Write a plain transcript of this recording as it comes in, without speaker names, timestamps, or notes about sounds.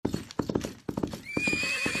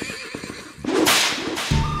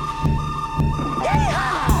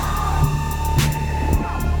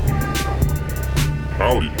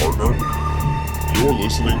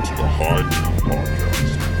listening to the High Noon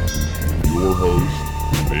Podcast. Your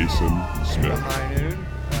host, Mason Smith. High Noon.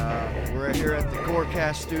 We're here at the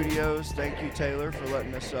Gorecast Studios. Thank you, Taylor, for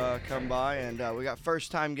letting us come by. And we got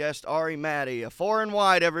first-time guest Ari Matti, a 4 and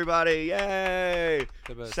wide, everybody. Yay!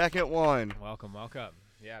 Second one. Welcome.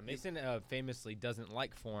 Yeah, Mason famously doesn't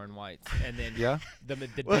like foreign whites, and then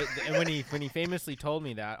and when he famously told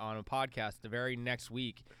me that on a podcast, the very next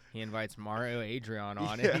week he invites Mario Adrian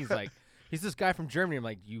on, and he's like, he's this guy from Germany. I'm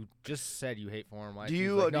like, you just said you hate foreign whites.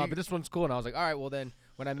 No, but this one's cool. And I was like, all right, well then,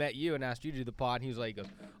 when I met you and asked you to do the pod, he was like,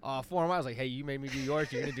 foreign white. I was like, hey, you made me do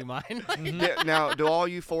yours, you're gonna do mine. Yeah, now, do all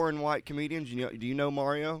you foreign white comedians, do you know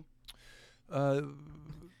Mario?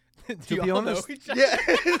 To be honest, yeah.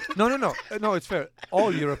 No, it's fair.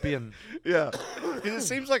 All European. Yeah, it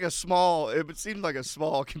seems like a small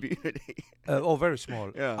community. Very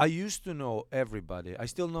small. Yeah. I used to know everybody. I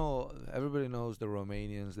still know everybody knows the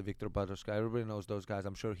Romanians, the Victor Butters guy. Everybody knows those guys.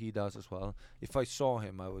 I'm sure he does as well. If I saw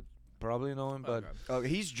him, I would probably know him. But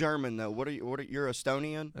he's German though. You're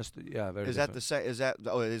Estonian? Yeah, very. Is different. that the same? Is that?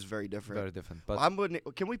 Oh, it is very different. Very different. But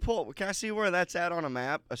Can I see where that's at on a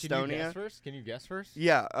map? Estonia. Can you guess first?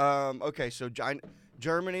 Yeah. Okay. So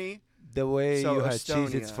Germany. The way you had Estonia.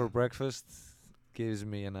 Cheez-Its for breakfast gives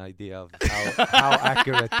me an idea of how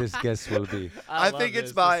accurate this guess will be. I think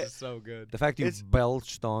it's by. This is so good. The fact you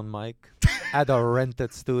belched on Mike at a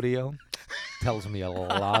rented studio tells me a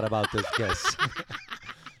lot about this guess.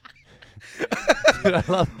 I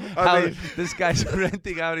love how this guy's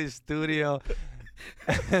renting out his studio,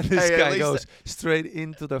 and this guy goes straight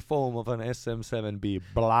into the foam of an SM7B.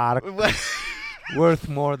 Blark. Worth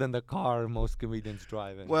more than the car most comedians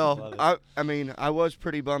drive in. Well, I was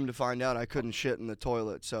pretty bummed to find out I couldn't shit in the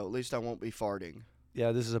toilet, so at least I won't be farting.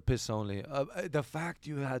 Yeah, this is a piss only. The fact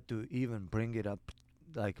you had to even bring it up,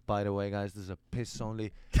 like, by the way, guys, this is a piss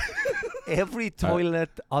only. Every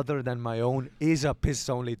toilet other than my own is a piss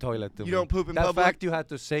only toilet to me. You don't poop in public? The fact you had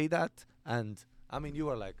to say that, and I mean, you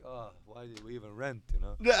were like, why did we even rent, you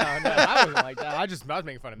know? No, I wasn't like that. I was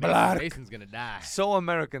making fun of Mason. Mason's gonna die. So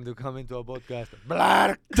American to come into a podcast,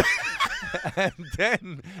 blark, and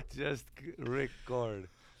then just record.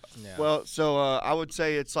 Yeah. Well, so I would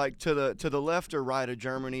say it's like to the left or right of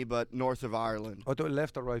Germany, but north of Ireland. Or to the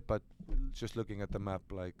left or right, but just looking at the map,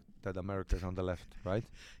 like that America's on the left, right?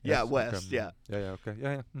 Yeah, Yes, west. okay. Yeah. Yeah. Okay.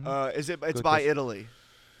 Yeah. Mhm. It's Good by guess. Italy.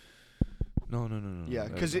 No. Yeah,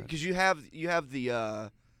 because you have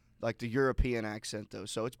the like the European accent though,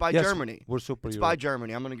 so it's by Yes, Germany. We're super. It's Europe. by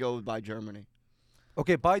Germany. I'm gonna go with by Germany.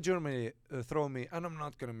 Okay, by Germany, throw me, and I'm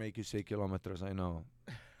not gonna make you say kilometers. I know.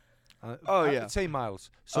 Yeah. Say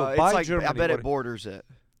miles. So it's by like, Germany, I bet it borders it.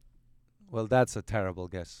 well, that's a terrible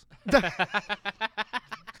guess.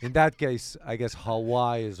 In that case, I guess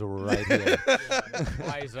Hawaii is right here.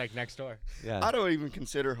 Hawaii's like next door. Yeah. I don't even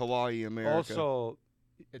consider Hawaii America. Also,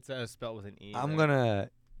 It's spelled with an E. I'm there. gonna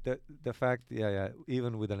the fact,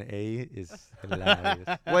 even with an A is hilarious.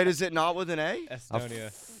 Wait, is it not with an A? Estonia.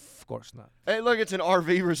 Of course not. Hey, look, it's an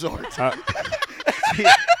RV resort.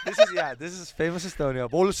 This is famous Estonia.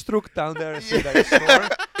 Volstruck down there. See that store?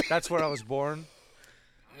 That's where I was born.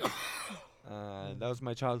 That was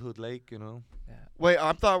my childhood lake, you know. Yeah. Wait,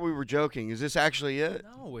 I thought we were joking. Is this actually it?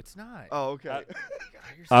 No, it's not. Oh, okay.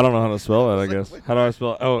 I don't know how to spell it, I guess. How do I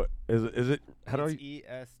spell it? Oh, is it? How do I?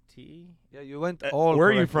 EST. Yeah, you went all. Where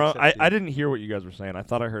are you correct from? except I didn't hear what you guys were saying. I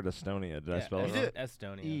thought I heard Estonia. Did I spell it wrong?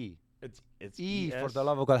 Estonia. E. It's E ES? for the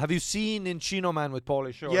love of God. Have you seen Chino Man with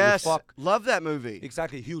Pauly Shore? Yes, You fuck. love that movie.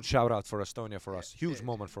 Exactly. Huge shout out for Estonia for us. Huge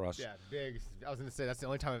moment for us. Yeah, big. I was gonna say that's the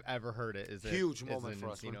only time I've ever heard it. Huge moment for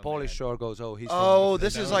us. When Pauly Shore goes, he's Oh, from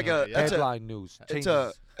this is like a that's a headline news.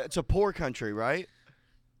 it's a poor country, right?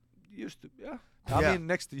 Used to, yeah. Yeah. I mean,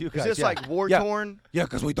 next to you guys. Is this yeah. like war torn? Yeah,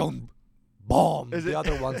 because we don't bomb Is the it-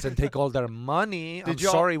 other ones and take all their money. I'm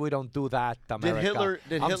y'all- sorry we don't do that, America.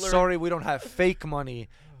 I'm Hitler sorry we don't have fake money.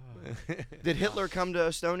 Did Hitler come to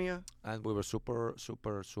Estonia? And we were super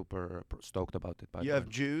stoked about it. By You the have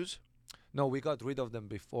way. Jews? No, we got rid of them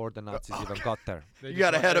before the Nazis even got there. You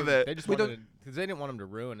got ahead of it. They just We wanted because they didn't want them to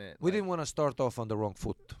ruin it. We didn't want to start off on the wrong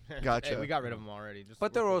foot. Gotcha. Hey, we got rid of them already.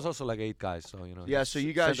 But there was also like 8 guys, so you know. Yeah, just so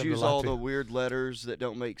you send guys them to use all the Latvia. weird letters that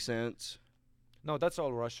don't make sense. No, that's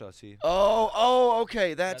all Russia. See. Oh,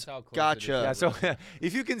 okay. That's how close gotcha. it is. Yeah, so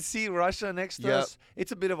if you can see Russia next to Yep. us,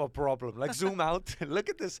 it's a bit of a problem. Like zoom out, look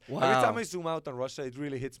at this. Wow. Every time I zoom out on Russia, it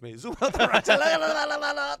really hits me. Zoom out on Russia.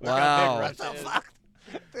 Wow. We're so fucked.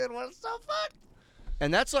 Dude, we're so fucked.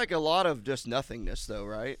 And that's like a lot of just nothingness, though,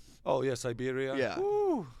 right? Oh yeah, Siberia. Yeah.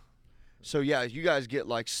 Woo. So yeah, you guys get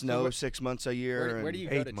like snow 6 months a year. Where and do you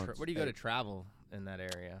 8 go to months. where do you go to travel in that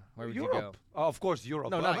area? Where would Europe. you go? Oh, of course,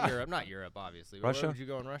 Europe. No, not Europe. Not Europe, obviously. Russia? Where would you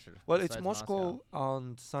go in Russia? Well, it's besides Moscow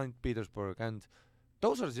and St. Petersburg, and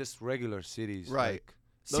those are just regular cities. Right. Like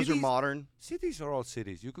Those are cities- modern. Cities are all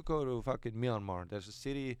cities. You could go to fucking Myanmar. There's a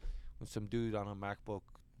city with some dude on a MacBook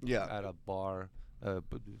Yeah. at a bar,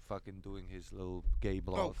 fucking doing his little gay Oh,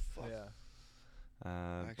 blog. fuck. Yeah. I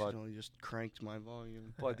But accidentally just cranked my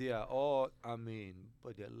volume. but yeah,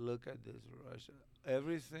 but yeah, look at this Russia.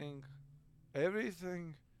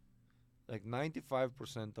 Everything, like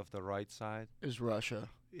 95% of the right side Is Russia.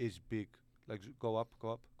 is big. Like go up,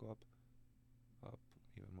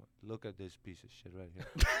 even more. Look at this piece of shit right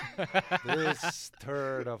here. This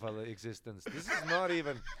third of our existence. This is not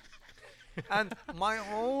even. And my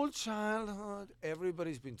whole childhood,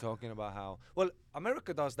 everybody's been talking about how. Well,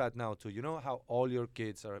 America does that now too. You know how all your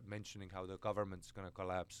kids are mentioning how the government's gonna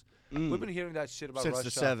collapse. We've been hearing that shit about Since Russia.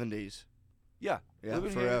 the 70s. Yeah, Yeah, we've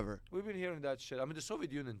been forever. We've been hearing that shit. I mean, the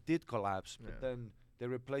Soviet Union did collapse, but Yeah. then they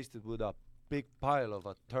replaced it with a big pile of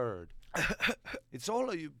a turd. It's all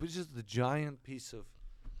it's just the giant piece of.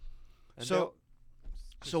 and So-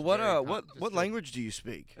 Just So what very what language do you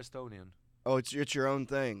speak? Estonian. Oh, it's your own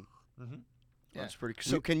thing. Mm-hmm. Yeah. That's pretty.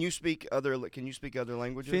 So can you speak other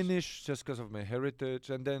languages? Finnish, just because of my heritage,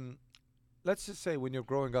 and then let's just say when you're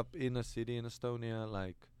growing up in a city in Estonia,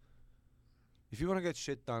 like if you want to get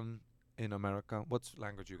shit done in America, what's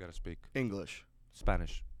language you gotta speak? English.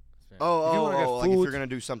 Spanish. Yeah. If you wanna get Like if you're food- gonna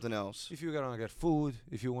do something else. If you're gonna get food,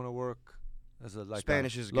 if you want to work as a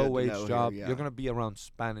Spanish is good to low wage know here, job, yeah. you're gonna be around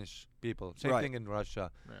Spanish people. Same Right. thing in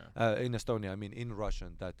Russia, Yeah. in Estonia. I mean, in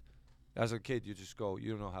Russian, that as a kid you just go,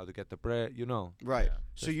 you know how to get the bread, you know. Right. Yeah.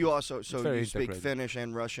 So Just- you also it's very you speak integrated. Finnish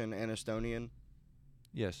and Russian and Estonian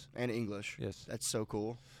Yes, and English. yes. That's so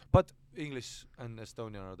cool. But English and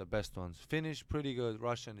Estonian are the best ones. Finnish pretty good.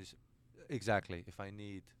 Russian is exactly if I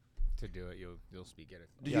need. To do it, you'll speak it.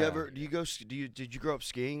 Do Yeah. you ever did you grow up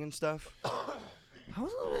skiing and stuff?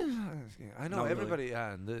 I know Not really. everybody.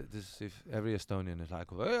 Yeah, and this if every Estonian is like,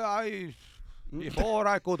 before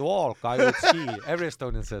I could walk, I would ski. Every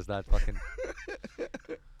Estonian says that. Fucking.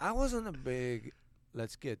 I wasn't a big.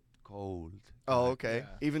 Let's get cold. Oh, guy. okay.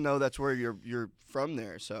 Yeah. Even though that's where you're from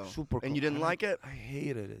there, so Super. and you didn't like it? I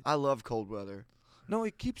hated it. I love cold weather No,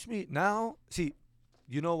 it keeps me now. See,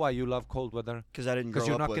 you know why you love cold weather? because I didn't grow Because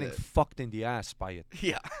you're up not with getting it. fucked in the ass by it.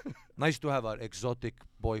 Yeah. Nice to have an exotic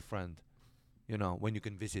boyfriend, you know, when you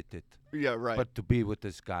can visit it. Yeah. Right. But to be with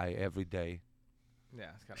this guy every day,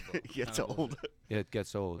 Yeah, it's kind of. it gets old. it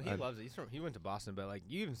gets old. Well, he And loves it. He went to Boston, but like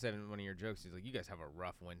you even said in one of your jokes, he's like, "You guys have a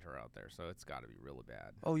rough winter out there, so it's got to be really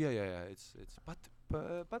bad." oh yeah. It's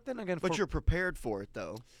but then again, But for you're prepared for it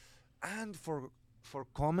though. and for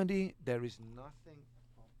comedy, there is nothing.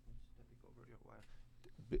 Oh, I'm stepping over your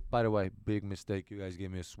wire. By the way, big mistake. You guys gave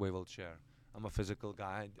me a swivel chair. I'm a physical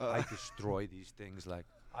guy. I destroy these things. Like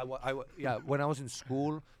yeah. When I was in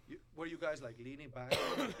school, were you guys like leaning back?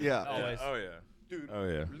 Yeah. Always. Oh yeah. Dude, Oh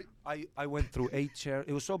yeah. I went through 8 chairs.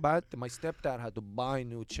 It was so bad that my stepdad had to buy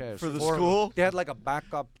new chairs For the me. school? They had like a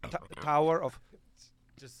backup tower of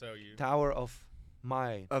Just so you.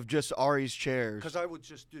 my. Of just Ari's chairs. Because I would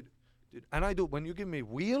just dude, and I do when you give me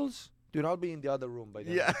wheels, dude. I'll be in the other room by the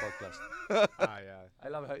end Yeah. of the podcast. Yeah. I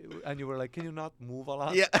love how and you were like, can you not move a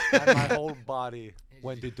lot? Yeah. And my whole body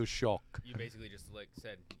went into shock. You basically just like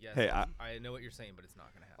said, "Yes, Hey, I know what you're saying, but it's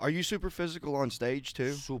not gonna happen." Are you super physical on stage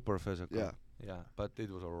too? Super physical. Yeah. Yeah, but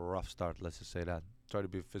it was a rough start. Let's just say that. Try to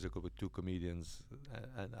be physical with 2 comedians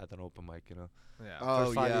and at an open mic, you know. Yeah. Oh,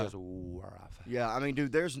 First 5 yeah. years, ooh, rough. Yeah, I mean,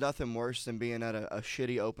 dude, there's nothing worse than being at a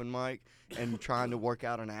shitty open mic and trying to work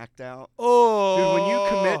out an act out. Oh, Dude, when you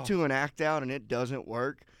commit to an act out and it doesn't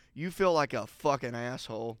work, you feel like a fucking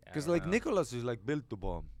asshole. because like Nicholas is like built to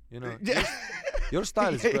bomb, you know. Yeah. Your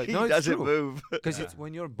style is great. He No, it's doesn't true. move. Because Yeah. it's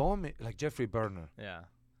when you're bombing, like Jeffrey Burner. Yeah.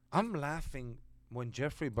 I'm laughing when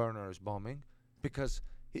Jeffrey Burner is bombing because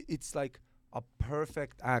it's like a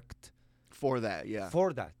perfect act For that, yeah.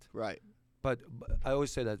 for that. Right. But I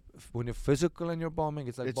always say that when you're physical and you're bombing,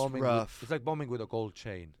 it's like It's bombing. rough. It's like bombing with a gold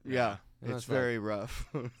chain. Yeah. You know, It's like- very rough.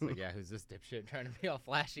 It's like, yeah, who's this dipshit trying to be all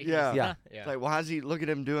flashy? Yeah. Yeah. Yeah. Like, why is he look at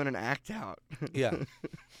him doing an act out? Yeah.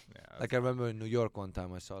 Yeah, Like I remember in New York one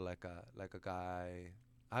time, I saw like a guy.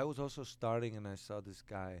 I was also starting, and I saw this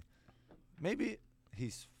guy. Maybe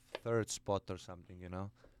his 3rd spot or something, you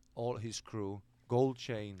know. All his crew, gold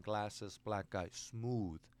chain, glasses, black guy,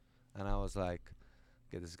 smooth, and I was like,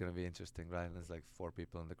 okay, this is gonna be interesting, right? And there's like 4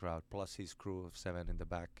 people in the crowd, plus his crew of 7 in the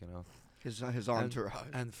back, you know. His entourage.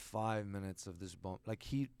 And 5 minutes of this bomb, like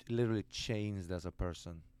he literally changed as a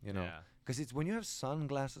person, you know. Yeah. Because it's when you have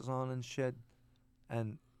sunglasses on and shit,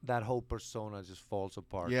 and that whole persona just falls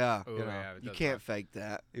apart. Yeah. Ooh, You know, yeah, it You does can't suck. fake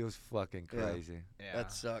that. it was fucking Yeah. crazy. Yeah.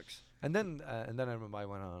 That sucks. And then I remember I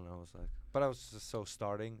went on and I was like, but I was just so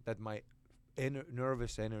starting that my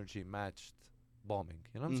nervous energy matched bombing.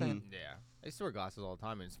 You know what I'm saying? Yeah. I used to wear glasses all the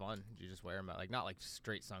time, and it's fun. You just wear them, like not like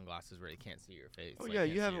straight sunglasses where you can't see your face. Oh like, yeah, can't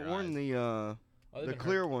you see haven't your worn eyes. the Oh, they've the been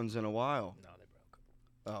clear hurt. ones in a while. No, they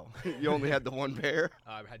broke. Oh, you only had the one pair.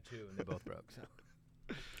 I've had two, and they both broke.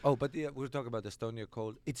 So. Oh, but yeah, we were talking about Estonia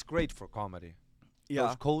cold. It's great for comedy. Yeah.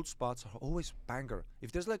 Those cold spots are always banger.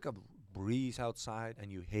 If there's like a breeze outside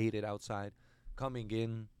and you hate it outside, coming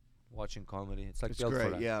in, watching comedy, it's like It's built for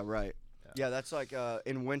great. that. Yeah, right. Yeah. Yeah, that's like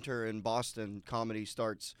in winter in Boston, comedy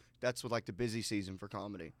starts. That's what, like the busy season for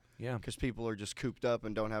comedy, Yeah. because people are just cooped up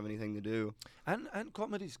and don't have anything to do. And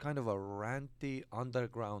comedy is kind of a ranty,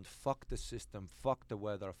 underground, fuck the system, fuck the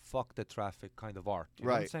weather, fuck the traffic kind of art. You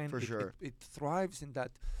know what I'm Right, saying? for It- sure. It thrives in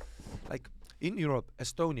that, like in Europe,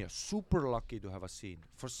 Estonia, super lucky to have a scene.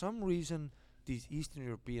 For some reason, these Eastern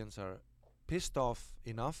Europeans are pissed off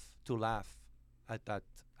enough to laugh at that,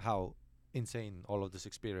 how insane all of this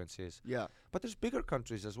experience is. Yeah, But there's bigger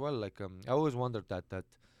countries as well. Like I always wondered that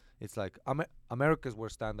it's like America's where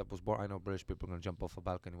stand-up was born. I know British people are gonna jump off a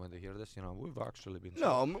balcony when they hear this. You know, we've actually been.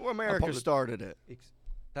 no, America Apolo- started it.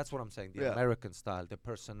 That's what I'm saying. The Yeah. American style, the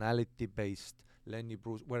personality-based Lenny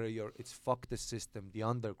Bruce, where it's fuck the system, the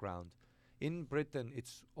underground. In Britain,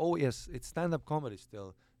 it's it's stand-up comedy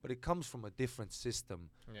still, but it comes from a different system.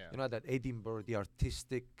 Yeah. You know, that Edinburgh, the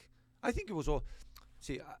artistic. I think it was all.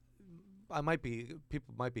 See, I might be,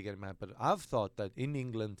 people might be getting mad, but I've thought that in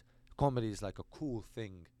England, comedy is like a cool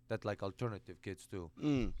thing that like alternative kids do.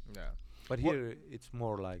 Mm. Yeah. But What- here, it's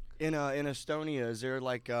more like. In Estonia, is there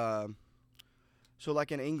like so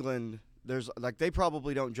like in England, there's like they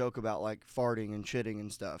probably don't joke about like farting and shitting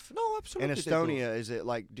and stuff. No, absolutely. In they do. Estonia, is it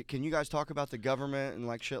like? Can you guys talk about the government and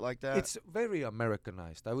like shit like that? It's very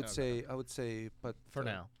Americanized. I would Okay. say, but For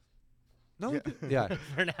now. No, Yeah. yeah.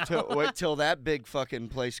 For now. Wait till that big fucking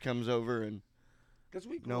place comes over and Because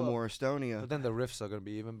we no more Estonia. But then the riffs are gonna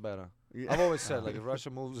be even better. Yeah. I've always said, like, if Russia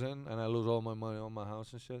moves in and I lose all my money on my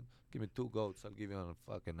house and shit, give me 2 goats. I'll give you on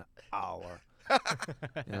a fucking hour.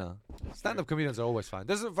 You know, stand-up comedians are always fine.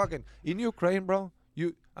 This is fucking in Ukraine, bro.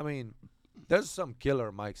 I mean, there's some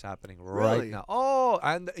killer mics happening right Really? now. Oh,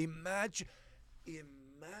 and imagine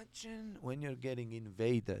when you're getting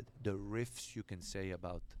invaded, the riffs you can say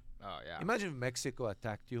about. Oh yeah. Imagine if Mexico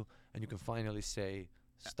attacked you and you can finally say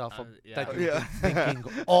stuff yeah. that Yeah. you've been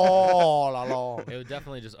thinking all along. It would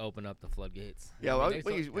definitely just open up the floodgates. Yeah, I well,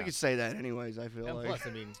 mean, we could say that anyways. I feel And like plus,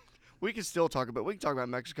 I mean, we can still talk about. We can talk about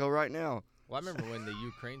Mexico right now. well, I remember when the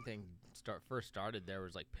Ukraine thing first started. There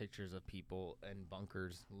was like pictures of people in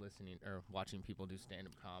bunkers listening or watching people do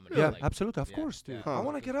stand-up comedy. Yeah, like, absolutely, of yeah, course, dude. yeah. Huh. I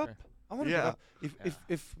want to get up. I want to get Yeah. up. If Yeah.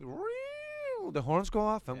 if the horns go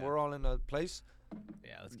off and Yeah. we're all in a place,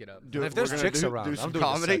 Yeah, let's get up. Do and it. if there's We're gonna chicks do around, some I'm doing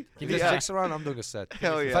comedy? a set. If there's Yeah. chicks around, I'm doing a set.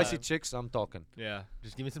 Hell If yeah. I see chicks, I'm talking. Yeah,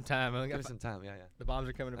 just give me some time. I only Give got me some time. Yeah, yeah. the bombs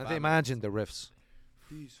are coming. in And 5 they minutes. imagine the riffs.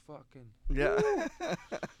 These fucking. Yeah.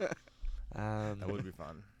 That would be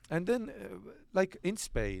fun. And then, like in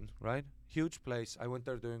Spain, right? Huge place. I went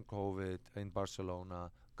there during COVID in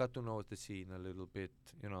Barcelona. Got to know the scene a little bit.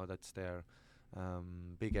 You know, that's there.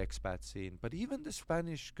 Big expat scene. But even the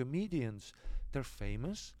Spanish comedians, they're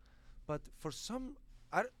famous. But for some,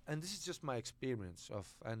 and this is just my experience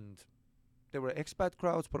and there were expat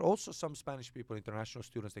crowds, but also some Spanish people, international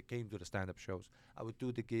students, that came to the stand-up shows. I would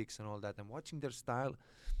do the gigs and all that. And watching their style,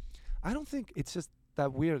 I don't think it's just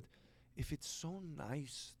that weird. If it's so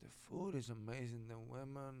nice, the food is amazing, the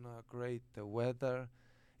women are great, the weather,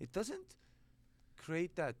 it doesn't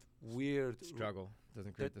create that weird Struggle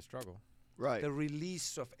doesn't create the struggle. Right. the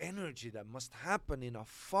release of energy that must happen in a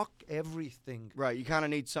fuck everything. Right. You kind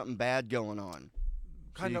of need something bad going on.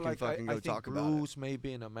 So Kind you of can like fucking I go think talk about it. blues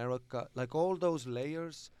maybe in America, like all those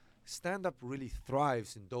layers. Stand-up really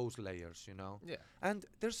thrives in those layers, you know. Yeah. And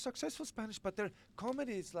there's successful Spanish, but their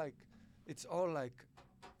comedy is like, it's all like,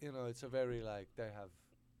 you know, it's a very like, they have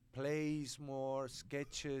plays more,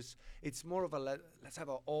 sketches. It's more of a let's have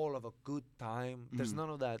all of a good time. There's Mhm. none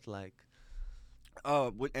of that like.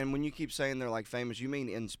 And when you keep saying they're like famous, you mean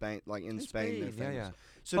in Spain? Like in Spain, they're yeah, famous. yeah.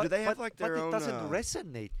 So but, do they have but- like their but own? it doesn't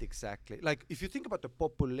resonate exactly. Like if you think about the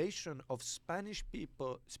population of Spanish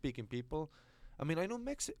speaking people, I mean, I know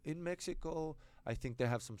in Mexico, I think they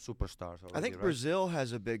have some superstars already, I think right? Brazil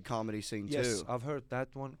has a big comedy scene Yes, too. I've heard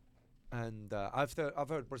that one, and I've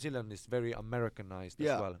heard Brazilian is very Americanized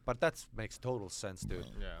Yeah. as well. But that makes total sense, dude.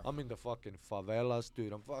 Yeah. I'm in the fucking favelas,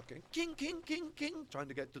 dude. I'm fucking king, trying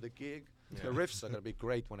to get to the gig. Yeah. The riffs are gonna be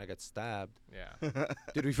great when I get stabbed. Yeah.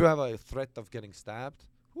 Dude, if you have a threat of getting stabbed,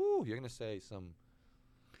 you're gonna say some.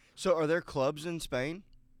 So are there clubs in Spain?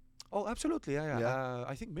 Oh, absolutely, yeah. Yeah.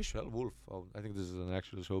 I think Michelle Wolf. I think this is an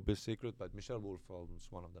actual showbiz secret, but Michelle Wolf owns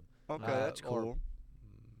one of them. Okay, that's or, cool.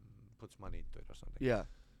 puts money into it or something. Yeah.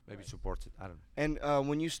 Maybe supports it. I don't know. And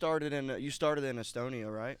when you started in Estonia,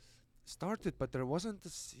 right? Started, but there wasn't a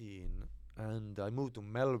scene, and I moved to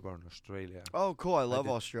Melbourne, Australia. Oh, cool. I love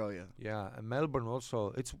did. Australia. Yeah, and Melbourne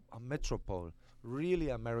also. It's a metropole, really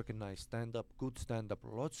Americanized stand-up, good stand-up,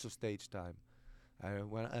 lots of stage time.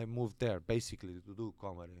 When I moved there, basically to do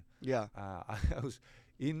comedy, Yeah. I was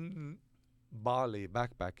in Bali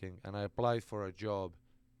backpacking, and I applied for a job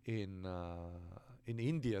in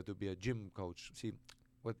India to be a gym coach. See,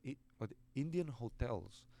 what Indian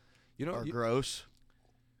hotels, Are gross.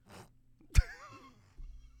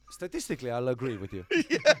 Statistically, I'll agree with you.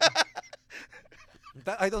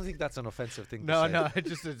 I don't think that's an offensive thing to say. No,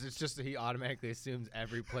 it's just that he automatically assumes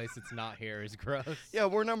every place that's not here is gross. Yeah,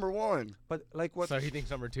 we're number 1. But like what? So he thinks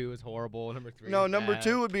number 2 is horrible, number 3 No, is number bad.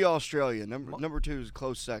 2 would be Australia. Number 2 is a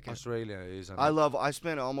close second. Australia is an I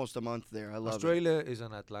spent almost a month there. I love it. Australia is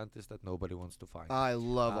an Atlantis that nobody wants to find. I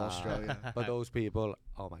love Australia. But those people,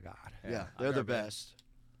 oh my God, Yeah, I've they're the never been. best.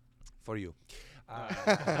 for you. The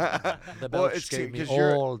Well, Belgians it's gave me 'cause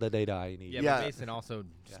you're- all the data I need. Yeah, Yeah. but Mason also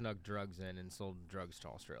snuck drugs in and sold drugs to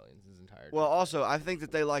Australians his entire Well, time. also, I think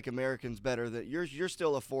that they like Americans better. That you're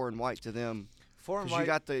still a foreign white to them. Foreign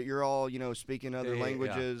Because you're all speaking other Yeah.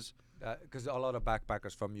 languages. because a lot of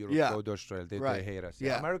backpackers from Europe Yeah. go to Australia. They Right. hate us.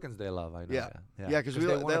 Yeah. Americans they love. I know. Yeah. Yeah. Yeah, because they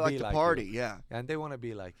wanna like be to you. party. Yeah. And they want to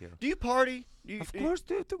be like you. Do you party? Of course,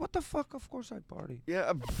 dude. What the fuck? Of course I party.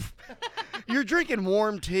 Yeah. You're drinking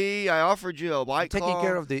warm tea. I offered you a White Claw. taking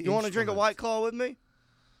care of the You want to drink a instruments. White Claw with me?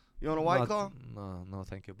 You want a White Not- Claw? No,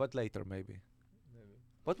 thank you. But later maybe.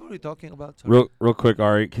 What were we talking about? Sorry. Real quick,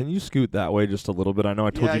 Ari, can you scoot that way just a little bit? I know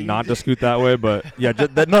I told Yeah, you you not did. to scoot that way, but yeah,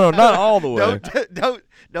 no, not all the way.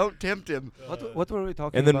 Don't tempt him. What were we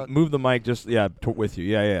talking And then about? move the mic just with you.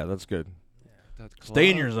 Yeah, that's good. That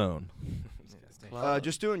Stay in club. your zone.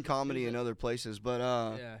 Just doing comedy in other places, but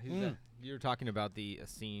Yeah, you were talking about the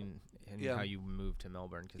scene and Yeah. how you moved to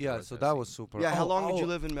Melbourne. 'Cause there Yeah, was so no that scene. was super. yeah. How Oh, long did you oh,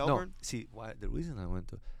 live in No, Melbourne? see, the reason I went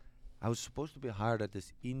to, I was supposed to be hired at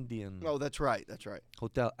this Indian Oh, that's right. That's right.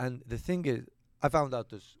 hotel, and the thing is, I found out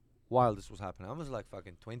this while this was happening. I was like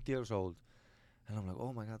fucking 20 years old, and I'm like,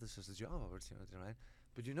 oh my God, this is a job opportunity, right?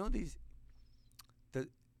 But you know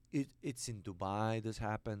it's in Dubai. This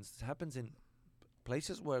happens. This happens in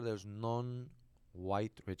places where there's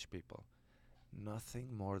non-white rich people.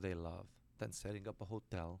 Nothing more they love than setting up a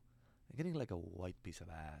hotel and getting like a white piece of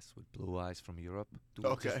ass with blue eyes from Europe to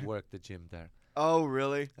just Okay. work the gym there. Oh,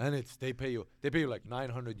 really? And they pay you like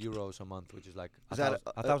 900 euros a month, which is like Is that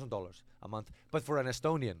 $1,000 a month. But for an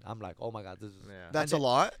Estonian, I'm like, oh my God, this is Yeah. That's a and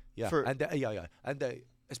lot. yeah, for- and they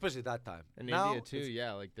especially that time. In Now India too, it's-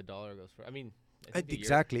 yeah, like the dollar goes for. I mean, I and think the euro-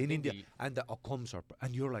 exactly I in think India, and the accoms are,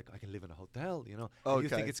 and you're like, I can live in a hotel, and you Okay.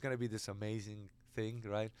 think it's gonna be this amazing thing,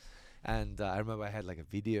 right? And I remember I had like a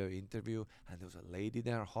video interview, and there was a lady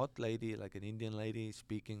there, hot lady, like an Indian lady,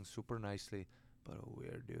 speaking super nicely, but a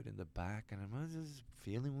weird dude in the back, and I was just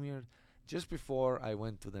feeling weird. Just before I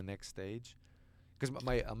went to the next stage, because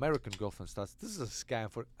my American girlfriend starts, this is a scam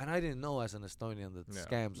and I didn't know as an Estonian that Yeah.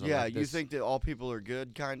 scams are Yeah, like you this. think that all people are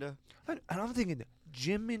good, kinda? And I'm thinking,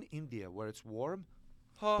 gym in India where it's warm,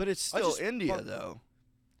 But it's I still just India, fuck- though.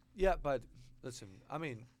 Yeah, but listen, I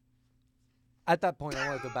mean, at that point I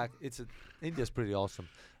want to go back. India's pretty awesome,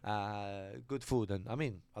 good food, and I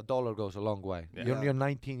mean, $1 goes a long way. Yeah. You're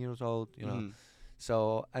 19 years old, you know. Mhm.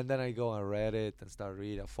 So, and then I go on Reddit and start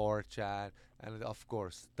reading 4chan, and of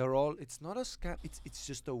course it's not a scam. It's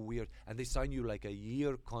just a weird, and they sign you like a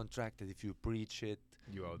year contract that if you breach it,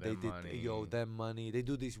 you owe they them money. you owe them money. They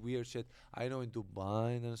do this weird shit. I know in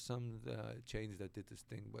Dubai there's some chains that did this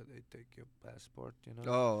thing, but they take your passport. You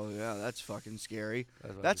know. Oh, yeah, that's fucking scary.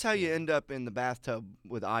 what That's it's how you scary. end up in the bathtub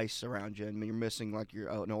with ice around you, and you're missing like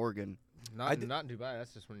an organ. Not d- not in Dubai.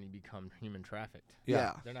 That's just when you become human trafficked.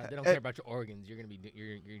 Yeah. They don't Eh, care about your organs. You're gonna be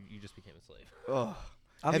you just became a slave. Ugh.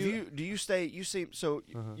 Have you? Do you stay? You seem so.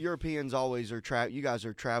 Uh-huh. Europeans always are You guys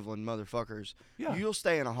are traveling motherfuckers. Yeah. You'll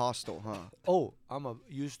stay in a hostel, huh? Oh,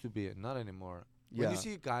 used to be, not anymore. When Yeah. you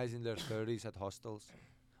see guys in their 30s at hostels,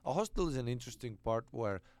 a hostel is an interesting part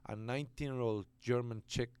where a 19-year-old German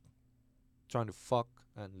chick trying to fuck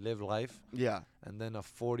and live life, Yeah. and then a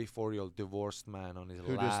 44-year-old divorced man on his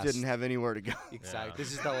Who last. just didn't have anywhere to go. Exactly. Yeah.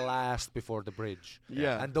 This is the last before the bridge.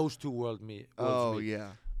 Yeah. And those two worlds meet. Oh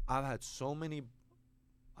yeah. I've had so many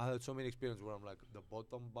experiences where I'm like the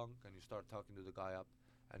bottom bunk, and you start talking to the guy up,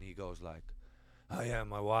 and he goes like, oh yeah,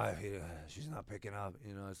 my wife, she's not picking up.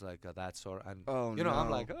 You know, it's like that sort. And Oh, I'm no.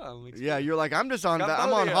 like, oh, Yeah, you're like, I'm just on. I'm on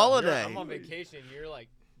Cambodia. holiday. I'm on vacation. You're like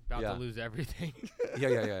about to lose everything.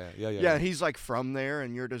 yeah. Yeah, and he's like from there,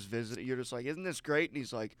 and you're just visiting. You're just like, isn't this great? And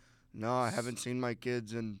he's like, no, I haven't seen my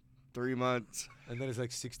kids in 3 months. And then it's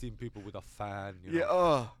like 16 people with a fan. You Yeah. know?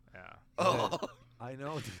 Oh. Yeah. Oh. I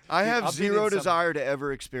know. Dude. I have I've been in zero some- desire to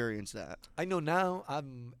ever experience that. I know now.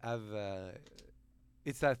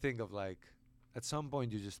 It's that thing of like, at some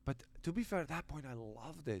point you just. But to be fair, at that point I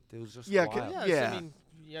loved it. It was just Yeah, wild. Yeah. I mean,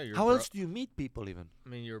 yeah. You're How else do you meet people even? I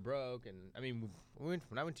mean, you were broke, and I mean, when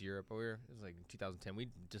I went to Europe, it was like in 2010. We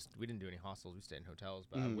didn't do any hostels. We stayed in hotels.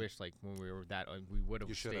 But I wish like when we were that we would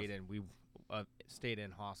have stayed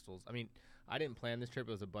in hostels. I mean, I didn't plan this trip.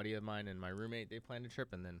 It was a buddy of mine and my roommate. They planned a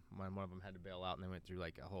trip, and then one of them had to bail out, and they went through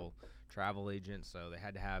like a whole travel agent, so they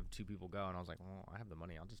had to have 2 people go. And I was like, well, I have the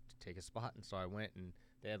money. I'll just take a spot. And so I went, and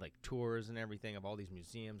they had like tours and everything of all these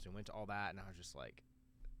museums, and went to all that. And I was just like,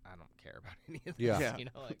 I don't care about any of this. Yeah. You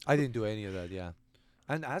know, like, I didn't do any of that. Yeah.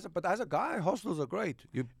 And as a guy, hostels are great.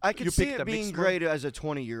 I could you see picked it a being mixed great as a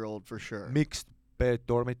 20-year-old for sure. mixed bed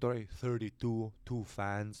dormitory, 32, 2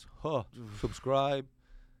 fans. Subscribe.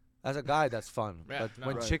 As a guy, that's fun. Yeah, But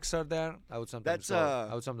when right. chicks are there, I would sometimes That's,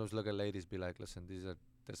 I would sometimes look at ladies, be like, listen,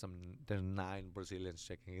 there's 9 Brazilians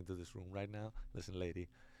checking into this room right now. Listen, lady,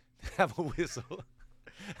 have a whistle.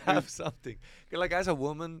 Have something. Like as a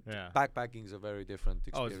woman, Yeah. backpacking is a very different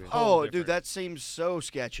Oh, it's experience. whole Oh, dude, different. that seems so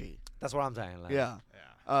sketchy. That's what I'm saying. Like, Yeah.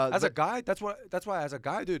 yeah. As a but- guy, that's why as a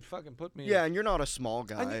guy, dude, fucking put me. yeah, and you're not a small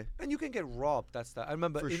guy. And you can get robbed. That's I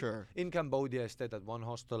remember For in, sure. in Cambodia, I stayed at one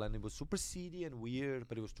hostel, and it was super seedy and weird,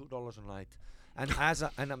 but it was $2 a night. And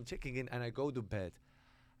and I'm checking in, and I go to bed,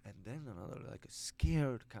 and then another like a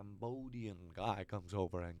scared Cambodian guy comes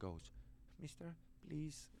over and goes, "Mister,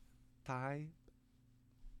 please tie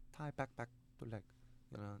backpack to leg,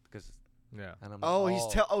 because." Yeah. And I'm Oh,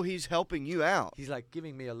 like, he's helping you out. he's like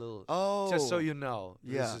giving me a little. Oh. Just so you know,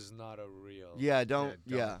 Yeah. this is not a real. Yeah, don't.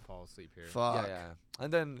 Yeah. fall asleep here. Fuck. Yeah.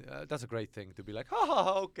 And then that's a great thing to be like,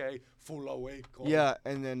 ha, okay, full awake. Yeah,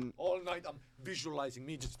 and then. All night I'm visualizing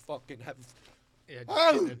me just fucking have Yeah, just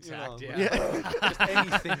Oh! getting you attacked. know, Yeah. just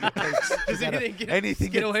anything it takes. to Just get anything,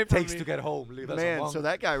 anything get it away from takes me. to get home. Leave us Man, alone. so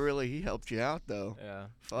that guy really he helped you out though. Yeah.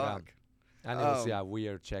 Fuck. And it was um,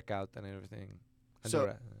 weird checkout and everything. And So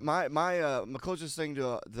the my closest thing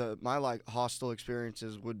to my like hostel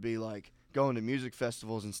experiences would be like going to music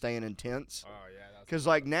festivals and staying in tents. Oh yeah. That's Cause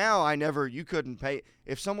like now you couldn't pay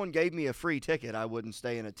if someone gave me a free ticket I wouldn't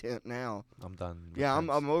stay in a tent now. I'm done. with Yeah,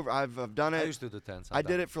 tents. I'm over. I've done I it. used to do tents. I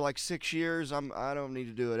did it for like 6 years. I don't need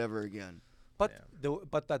to do it ever again. But Yeah.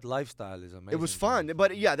 but that lifestyle is amazing. It was to fun, me.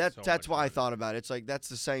 but yeah, that's So that's much why I fun. thought about it. It's like that's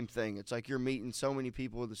the same thing. It's like you're meeting so many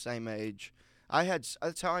people the same age.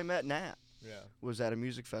 That's how I met Nat. Yeah. Was at a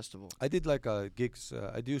music festival. I did like gigs.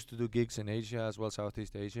 I used to do gigs in Asia as well,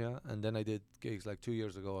 Southeast Asia, and then I did gigs like 2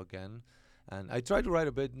 years ago again. And I tried to write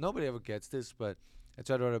a bit. Nobody ever gets this, but I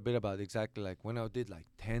tried to write a bit about exactly like when I did like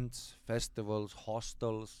tents, festivals,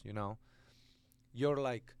 hostels.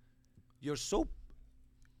 You're so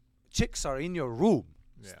chicks are in your room.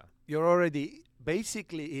 Yeah. You're already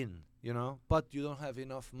basically in, but you don't have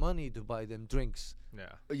enough money to buy them drinks.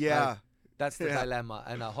 Yeah. Yeah. That's the Yeah. dilemma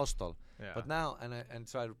in a hostel. Yeah. But now, and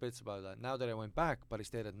tried bits about that. Now that I went back, but I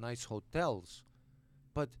stayed at nice hotels.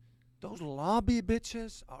 But those lobby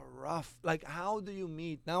bitches are rough. Like, how do you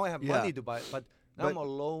meet? Now I have Yeah. money to buy, but now I'm But-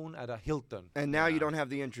 alone at a Hilton. And now you Yeah. don't have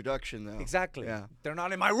the introduction though. Exactly. Yeah. They're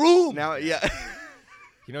not in my room. Now, yeah.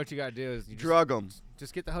 You know what you gotta do is you Drug them.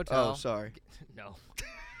 just get the hotel. Oh, sorry. No.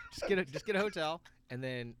 just get a hotel, and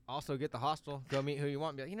then also get the hostel. Go meet who you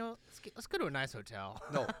want. And be like, let's go to a nice hotel.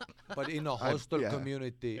 No, but in a hostel yeah.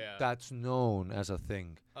 community, Yeah. that's known as a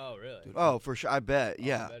thing. Oh really? Dude, Oh, for sure. I bet. Oh,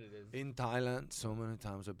 Yeah. I bet it is. In Thailand, so many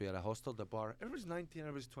times I'd be at a hostel, the bar. Everybody's 19,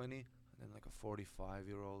 everybody's 20, and then like a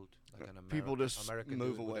 45-year-old, like an People just American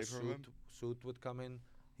move dude with away a from him. Suit would come in.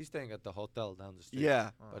 He's staying at the hotel down the street.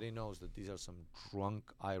 Yeah. But he knows that these are some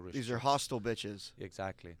drunk Irish. These are chicks. hostile bitches.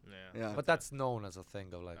 Exactly. Yeah. Yeah. But that's known as a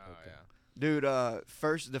thing of like, Oh okay. yeah. Dude,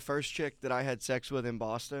 the first chick that I had sex with in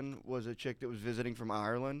Boston was a chick that was visiting from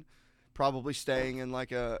Ireland, probably staying in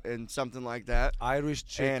in something like that. Irish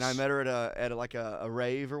chicks. And I met her at like a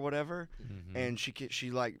rave or whatever, Mhm. and she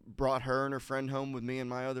like brought her and her friend home with me and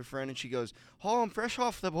my other friend, and she goes, "Oh, I'm fresh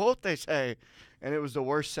off the boat," they say, and it was the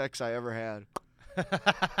worst sex I ever had.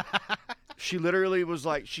 She literally was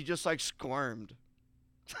like, she just like squirmed.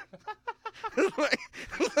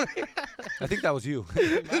 I think that was you. You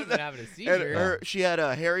might have been having a And seizure. she had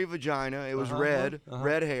a hairy vagina. It was Uh-huh, red, uh-huh.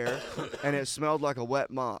 red hair, and it smelled like a wet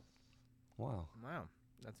mop. Wow. Wow,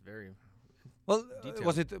 that's very Well, Detail.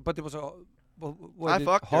 was it? But it was a. I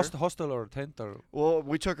fucked her. Hostel or tent or. Well,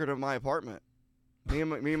 we took her to my apartment. Me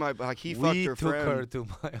and my like he fucked her We took friend. her to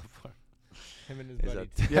my apartment. Him and his It's buddy.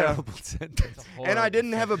 a terrible sentence. And I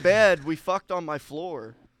didn't have a bed. We fucked on my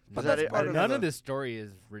floor. But Is that's that it? I part didn't None have of this story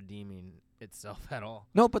is redeeming itself at all.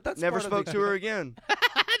 No, but that's Never part of spoke the to her again.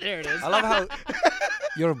 There it is. I love how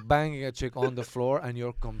you're banging a chick on the floor and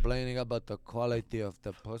you're complaining about the quality of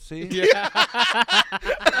the pussy. Yeah.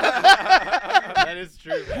 That is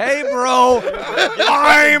true. Hey, bro,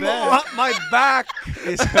 my back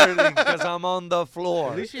is hurting because I'm on the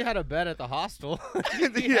floor. At least you had a bed at the hostel.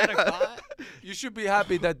 You had a cot. You should be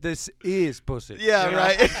happy that this is pussy. Yeah, You know?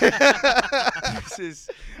 right. This is.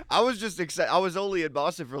 I was just excited. I was only in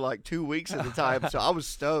Boston for like 2 weeks at the time, so I was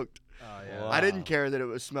stoked. Oh yeah. Wow. I didn't care that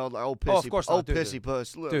it smelled like old Oh, pissy, of course not, old dude. pissy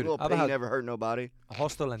puss. Dude, Little I've pee had- never hurt nobody. A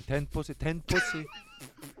hostel and tent pussy. Tent pussy.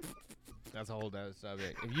 That's a whole other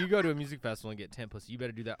subject. If you go to a music festival and get 10 pussy, you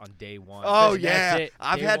better do that on day one. Oh That's yeah, it.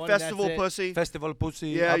 I've Day had one, that's festival it. pussy. Festival pussy.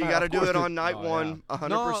 Yeah, you got to of do course, it dude. on night Oh, one, yeah. 100%.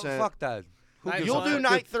 No, fuck that. Who Night gives You'll a do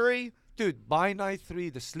fuck? night 3. Dude, by night 3,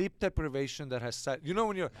 the sleep deprivation that has set. You know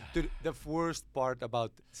when you're. Dude, the worst part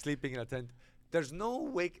about sleeping in a tent. There's no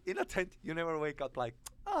wake in a tent. You never wake up like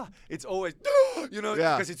it's always you know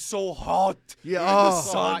Yeah. because it's so hot. Yeah, You're in oh. the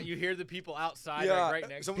So sun. hot, you hear the people outside Yeah, like, right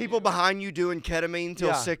next some to People you. behind you doing ketamine till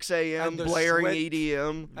Yeah. 6 a.m., And the blaring sweat.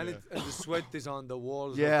 EDM. And, and the sweat is on the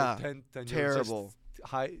walls Yeah, of the tent. And terrible.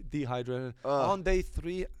 You're just dehydrated. Ugh. On day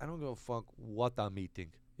 3, I don't give a fuck what I'm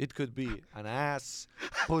eating. It could be an ass,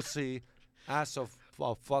 pussy, ass of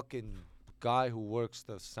a fucking guy who works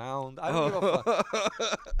the sound. I don't give a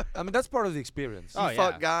fuck. I mean, that's part of the experience. Oh, You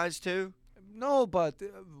yeah. fuck guys too? No, but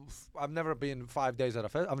I've never been 5 days at a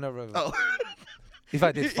festival. I've never. Oh. If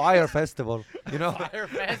I did Fire Festival, you know, Fire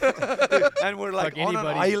fest. and we're like Fuck on an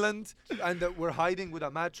anybody. island, and we're hiding with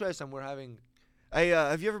a mattress, and we're having. Hey,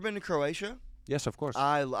 have you ever been to Croatia? Yes, of course.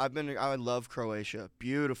 I love Croatia.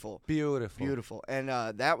 Beautiful, Beautiful. beautiful, and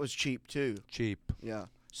that was cheap too. Cheap. Yeah,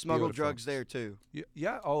 smuggled Beautiful. drugs there too.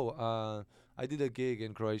 Yeah. Oh, I did a gig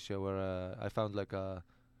in Croatia where I found like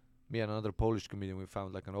me and another Polish comedian. We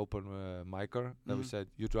found like an open micer that we Mhm. said,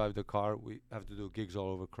 "You drive the car. We have to do gigs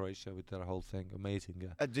all over Croatia with their whole thing. Amazing,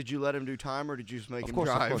 yeah. Did you let him do time, or did you just make Of him course,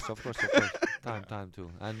 drive? of course. Time too,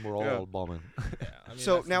 and we're Yeah. all bombing. Yeah, I mean,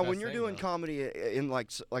 So that's the now, best when you're thing, doing though. comedy in like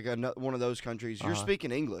one of those countries, you're Uh-huh.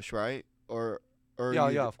 speaking English, right? Or Yeah,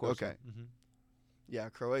 you yeah, of course. Okay, Mhm. yeah,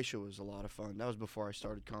 Croatia was a lot of fun. That was before I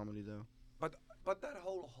started comedy, though. But that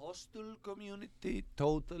whole hostel community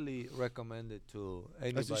totally recommended to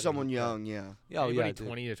anybody. That's someone who can. young, yeah. Yeah, Anybody yeah. dude.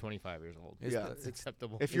 20 to 25 years old. It's Yeah. the- It's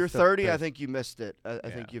acceptable. If It's you're the 30, I best. think you missed it. I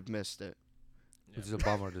think Yeah. you've missed it. Which is a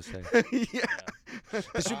bummer to say. yeah.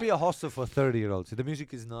 There should be a hostel for 30-year-olds. The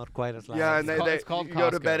music is not quite as loud. Yeah, and It's they called you go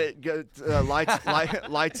to Costco. bed at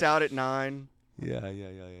lights out at 9.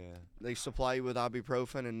 Yeah. They supply you with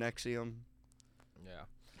ibuprofen and Nexium.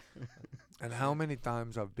 Yeah. And how many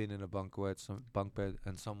times I've been in a bunk bed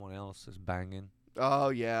and someone else is banging Oh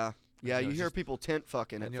yeah, yeah. you're You hear just- people tent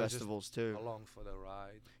fucking at and you're just festivals too. along for the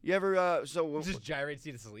ride. You ever Just gyrates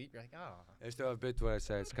you to sleep. You're like, oh. I used to have a bit where I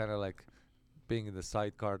say it's kind of like being in the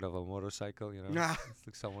sidecar of a motorcycle, you know? Nah. It's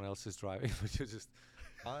like someone else is driving, but you're just,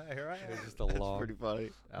 Here I you're am. just That's along. pretty funny.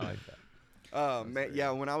 I like that. Man, very yeah.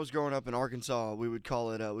 When I was growing up in Arkansas, we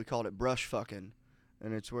called it brush fucking,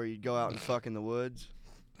 and it's where you'd go out and fuck in the woods.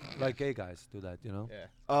 Like gay guys do that, you know? Yeah.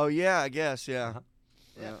 Oh yeah, I guess yeah. Uh-huh.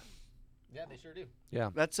 Yeah. Yeah, they sure do. Yeah.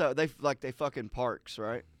 That's they fuck in parks,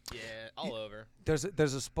 right? Yeah, all over. There's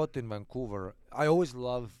a spot in Vancouver. I always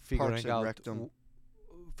love figuring Parks and out Rectum.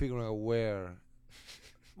 figuring out where.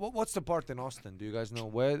 What's the part in Austin? Do you guys know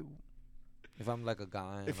where? If I'm like a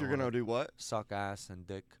guy, If and you're I gonna wanna do what? suck ass and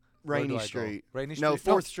dick. where do Rainy I go? Street. Rainy Street. No,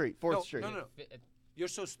 Fourth Street. Fourth no, Street. No. You're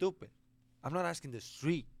so stupid. I'm not asking the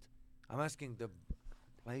street. I'm asking the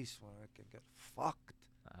place where I can get fucked.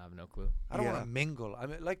 I have no clue. I don't Yeah. want to mingle. I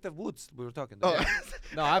mean, like the woods we were talking. Oh, about.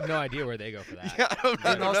 No, I have no idea where they go for that. yeah, I don't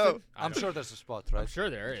In know. Austin, I I'm don't- sure there's a spot, I'm right? sure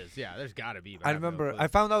there is. Yeah, there's got to be. but I have no remember. clue. I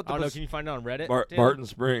found out I there don't know. was Can you find it on Reddit? Tim? Barton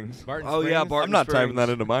Springs. Barton Oh yeah, Springs? Barton I'm not typing that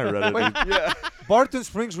Springs. into my Reddit. dude. Yeah. Barton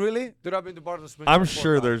Springs. Really? Dude, I've been to Barton Springs. I'm like 4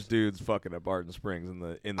 sure times. there's dudes fucking at Barton Springs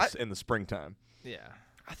in the springtime. Yeah.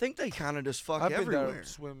 I think they kind of just fuck I've been everywhere. there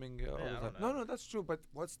swimming all Yeah, I the don't time. know. No, that's true. But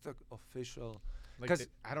what's the official? Like 'Cause-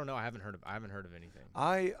 I don't know. I haven't heard of anything.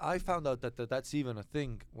 I found out that that's even a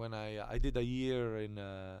thing when I did a year in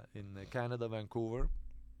Canada, Vancouver.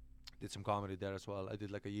 Did some comedy there as well. I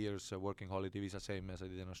did like a year's working holiday visa, same as I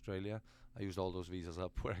did in Australia. I used all those visas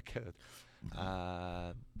up where I could.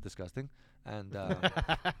 Disgusting. And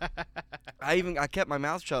I kept my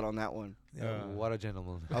mouth shut on that one. Yeah, what a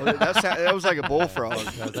gentleman. Oh, that was like a bullfrog.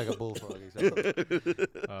 That was like a bullfrog, exactly.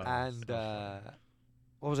 And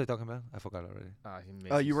what was I talking about? I forgot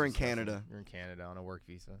already. You were in Canada. You're in Canada on a work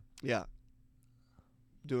visa. Yeah.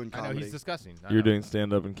 Doing comedy. I know he's disgusting. You're doing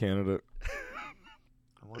stand-up in Canada.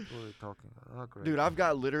 What were we talking about? Oh, great. Dude, I've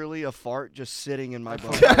got literally a fart just sitting in my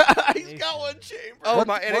butt. He's got one chamber. Oh, and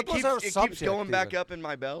what was our it keeps subject going back even? up in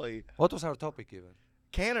my belly. What was our topic even?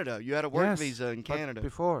 Canada. You had a work Yes, visa in but Canada.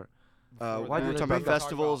 Before. Why did we were they talking bring about that?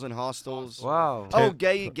 festivals and hostels. Wow. Oh,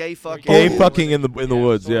 gay fucking. Gay Oh. fucking in the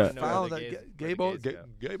woods. sort Yeah. of know where Found the that gays- gay, where the gays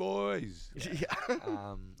gay boys.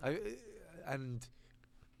 Yeah. And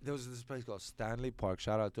there was this place called Stanley Park.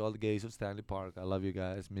 Shout out to all the gays of Stanley Park. I love you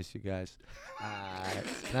guys. Miss you guys.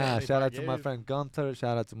 Shout out to my friend Gunther.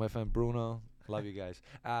 Shout out to my friend Bruno. Love you guys.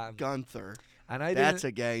 Gunther. And I That's didn't,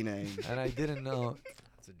 a gay name. and I didn't know.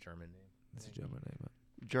 It's a German name. It's a German name.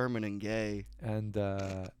 German and gay. And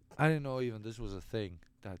I didn't know even this was a thing.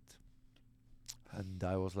 And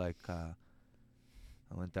I was like, I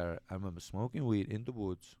went there. I remember smoking weed in the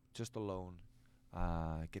woods, just alone,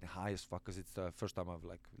 getting high as fuck, 'cause it's the first time I've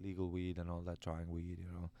like legal weed and all that, trying weed,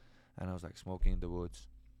 you know. And I was like smoking in the woods,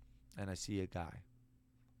 and I see a guy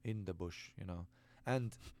in the bush, you know.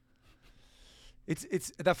 And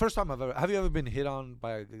it's the first time I've ever. Have you ever been hit on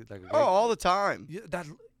by a guy? Oh, all the time. Yeah,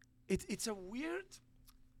 it's a weird.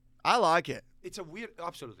 I like it. It's a weird.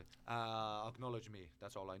 Absolutely. Acknowledge me.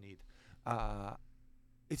 That's all I need.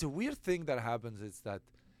 It's a weird thing that happens. It's that,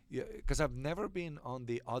 because I've never been on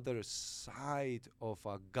the other side of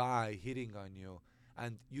a guy hitting on you,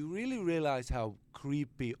 and you really realize how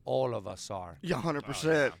creepy all of us are. Yeah,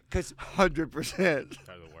 100%. Because 100%. They're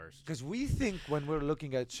the worst. we think when we're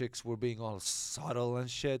looking at chicks, we're being all subtle and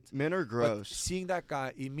shit. Men are But gross. seeing that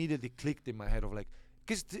guy immediately clicked in my head of like,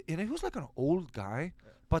 and he was like an old guy,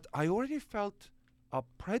 but I already felt a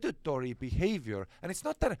predatory behavior, and it's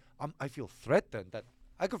not that I feel threatened that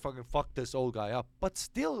I could fucking fuck this old guy up, but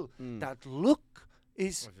still that look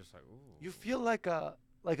is I was just like, ooh. you feel like a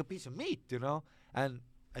piece of meat, you know. And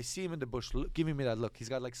I see him in the bush giving me that look. He's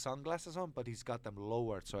got like sunglasses on, but he's got them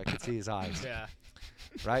lowered so I can see his eyes. Yeah.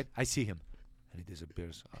 Right? I see him, and he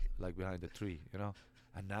disappears like behind the tree, you know.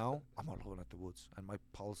 And now I'm alone at the woods, and my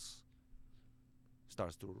pulse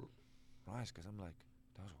starts to rise, because I'm like,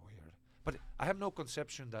 that was weird. But I have no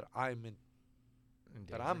conception that I'm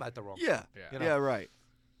at the wrong. Yeah. Yeah. You know? Yeah, right.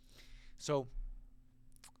 So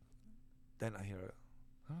then I hear,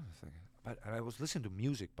 and I was listening to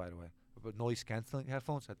music, by the way, but noise canceling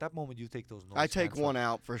headphones. At that moment, you take those noise. I take one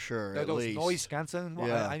out for sure. At those least. noise canceling.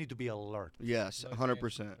 Yeah. I need to be alert. Yes, 100%.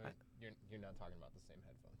 You're not talking about the same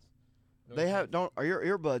headphones. They have your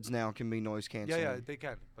earbuds now can be noise canceling. Yeah, they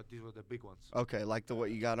can, but these were the big ones. Okay, like the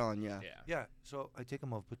what you got on, yeah. Yeah. So I take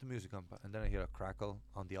them off, put the music on, and then I hear a crackle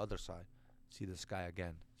on the other side. See this guy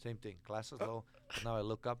again. Same thing. Glasses low. Now I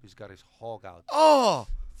look up. He's got his hog out. Oh,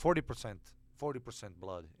 40%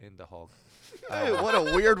 blood in the hog. dude, what a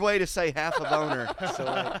weird way to say half a boner. So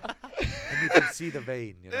and you can see the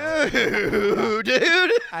vein, you know. Ew,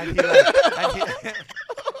 dude. And he like,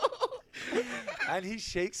 and he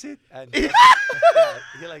shakes it, and he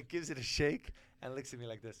like gives it a shake and looks at me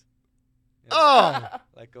like this. You know, Oh.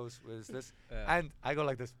 like goes, what is this? Yeah. And I go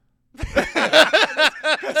like this. 'Cause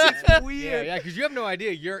it's weird. Yeah, because you have no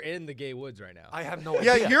idea you're in the gay woods right now. I have no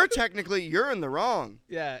Yeah, idea. you're in the wrong.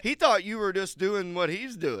 yeah. He thought you were just doing what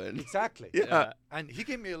he's doing. Exactly. Yeah. And he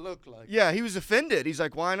gave me a look like He was offended. He's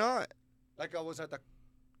like, why not? like I was at a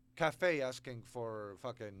cafe asking for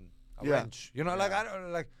fucking a Yeah. wrench. You know, like I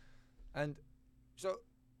don't like, and so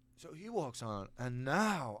he walks on, and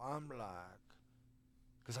now I'm like,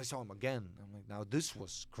 because I saw him again. I'm like, now this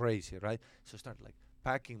was crazy, right? So I started like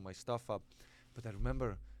packing my stuff up, but I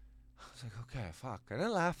remember I was like, okay, fuck, and I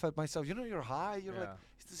laugh at myself. You know, you're high. You're like,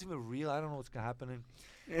 is this even real? I don't know what's happening.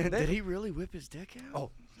 And then- did he really whip his dick out?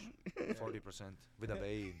 Oh, 40% with a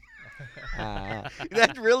vein.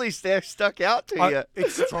 That really stuck out to you.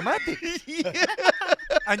 It's traumatic. Yeah.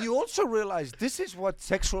 And you also realize this is what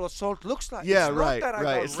sexual assault looks like. Yeah, It's not right, that I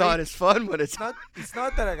right. got It's not raped. as fun when it's It's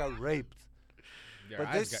not that I got raped. Your But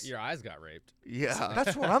eyes, this- your eyes got raped. yeah.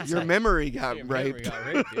 That's what I'm Your saying. memory got Your memory raped. got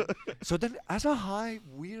raped, dude. So then, as a high,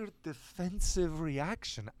 weird, defensive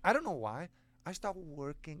reaction, I don't know why, I started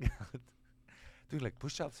working out, doing like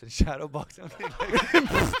push-ups and shadow boxing. You're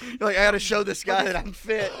like, I got to show this guy that I'm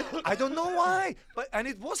fit. I don't know why, and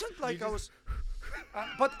it wasn't like I was.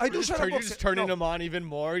 But I do You're shadow just boxing. turning no, him on even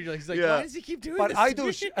more. He's like, Yeah. why does he keep doing But this? I to do.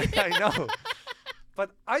 me?" I know.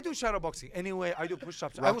 But I do shadowboxing anyway. I do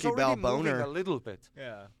push-ups. I was Rocky already Balboner. moving a little bit.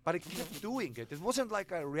 Yeah. But I kept doing it. It wasn't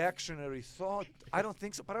like a reactionary thought. I don't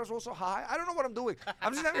think so. But I was also high. I don't know what I'm doing.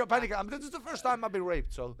 I'm just having a panic. This is the first time I've been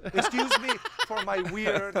raped. So excuse me for my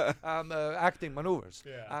weird acting maneuvers.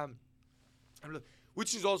 Yeah.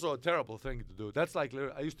 Which is also a terrible thing to do. That's like,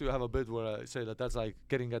 I used to have a bit where I say that's like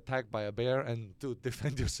getting attacked by a bear, and to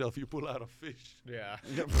defend yourself, you pull out a fish. Yeah.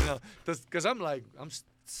 Because I'm like,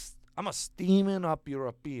 I'm a steaming up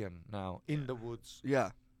European now in the woods.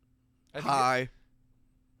 Yeah. I think Hi.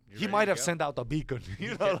 he might have sent out a beacon,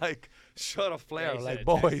 like shot a flare, he like said,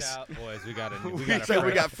 boys. "Checks out, boys, we got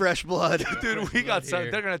We got fresh blood. Dude, we got some.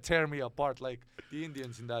 here." They're gonna tear me apart like the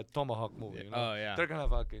Indians in that Tomahawk movie. You know? Oh, yeah. They're gonna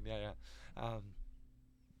fucking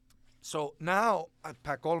so now I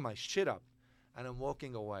pack all my shit up, and I'm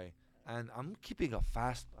walking away, and I'm keeping a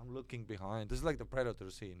fast. I'm looking behind. This is like the Predator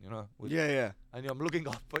scene, you know? Yeah. And I'm looking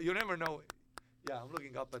up, but you never know. Yeah, I'm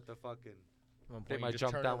looking up at the fucking. They might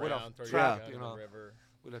jump down with a trap, you know,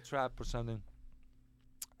 with a trap or something.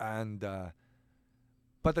 And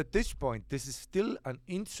but at this point, this is still an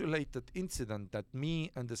insulated incident that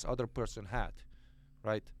me and this other person had,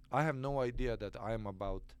 right? I have no idea that I am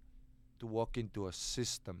about to walk into a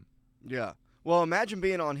system. Yeah. Well, imagine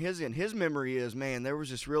being on his end. His memory is, man, there was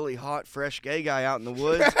this really hot, fresh gay guy out in the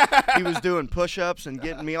woods. He was doing push-ups and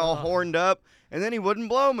getting me all horned up, and then he wouldn't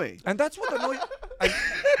blow me. And that's what annoys.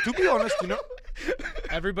 To be honest, you know.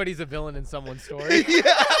 Everybody's a villain in someone's story. Yeah.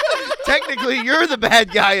 Technically, you're the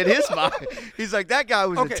bad guy in his mind. He's like, that guy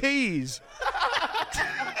was a Okay. tease.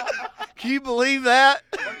 Can you believe that?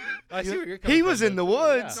 I see where you're coming He from, was in though. the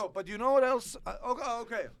woods. No, but you know what else?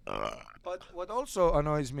 Okay. But what also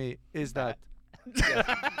annoys me is that.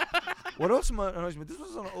 What also annoys me? This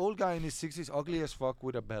was an old guy in his 60s, ugly as fuck,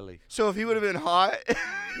 with a belly. So if he would have been hot.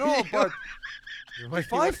 No, but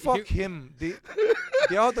if I fuck him, the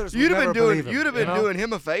others You'd would have never been doing. believe him, You'd have you been know? doing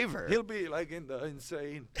him a favor. He'll be like in the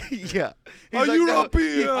insane. Yeah. Are He's you no,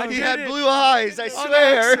 European? He Did had it. blue eyes. I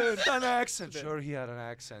swear. An accent. Sure, he had an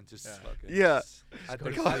accent. Just fucking. Yeah. At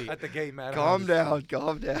go to the, sleep. at the gay man. Calm down.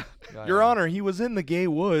 Calm down. Your Honor, he was in the gay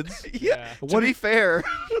woods. Yeah. Yeah. To be fair.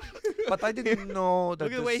 But I didn't know that.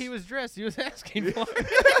 Look at the way he was dressed. He was asking for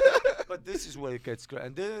it. But this is where it gets great,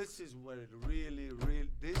 and this is where it really,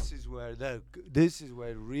 this is where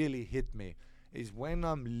it really hit me, is when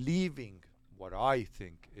I'm leaving what I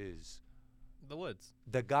think is The woods.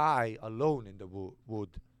 the guy alone in the wood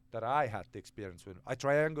that I had the experience with. I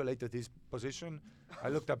triangulated his position. I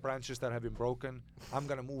looked at branches that have been broken. I'm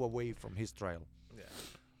gonna move away from his trail. Yeah.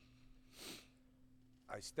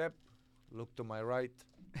 I step, look to my right,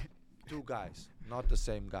 two guys, not the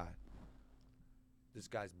same guy. This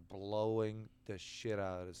guy's blowing the shit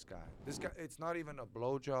out of this guy. This guy, it's not even a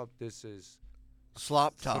blowjob. This is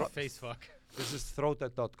Slop top. Face fuck. this is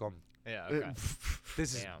throated.com. Yeah. Okay.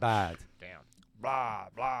 This is Damn. bad. Damn. Blah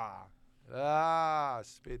blah. Ah,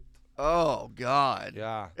 spit. Oh God.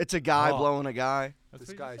 Yeah. It's a guy Oh. blowing a guy. That's This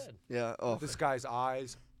what you guy's said. Yeah. Oh. this guy's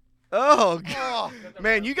eyes. Oh God.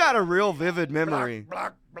 Man, you got a real vivid memory.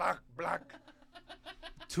 Black.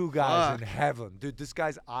 Two guys in Fuck. heaven, dude. This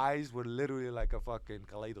guy's eyes were literally like a fucking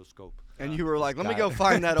kaleidoscope. And you were like, let me guy. go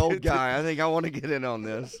find that old guy. I think I want to get in on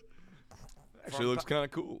this. Actually, looks kind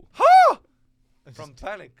of cool. From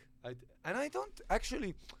panic. I don't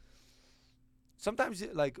actually. Sometimes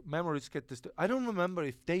like memories get this. I don't remember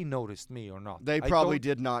if they noticed me or not. They I probably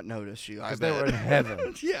don't- did not notice you. I Because they bet. were in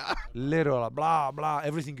heaven. Yeah. Literal blah blah.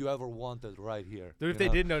 Everything you ever wanted right here. Dude, if they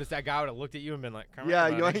did notice, that guy would have looked at you and been like, "Come Yeah.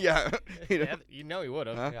 on, buddy." Yeah. You know, You know he would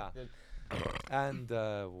have. Huh? Yeah. And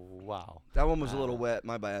wow. that one was a little wet.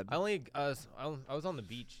 My bad. I only I was on the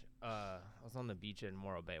beach. I was on the beach in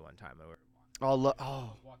Morro Bay one time. We were Oh,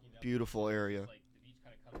 walking down beautiful area. Like the beach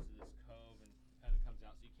kind of comes to this cove and kind of comes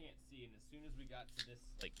out, so you can't see. And as soon as we got to this,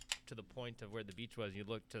 like to the point of where the beach was, you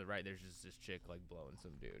look to the right. There's just this chick like blowing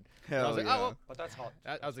some dude. And I Hell was like, yeah. oh, well. But that's hot.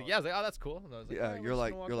 I was like, yeah. I was like, oh, that's cool. And I was like, Yeah, oh, we're you're just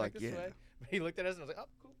like- gonna walk you're back like, this yeah. way. But he looked at us and I was like, oh,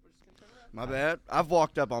 cool. We're just gonna turn around. My bad. I've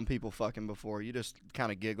walked up on people fucking before. You just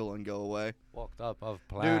kind of giggle and go away. Walked up of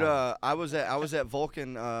plan. Dude, I was at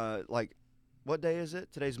Vulcan. Like, what day is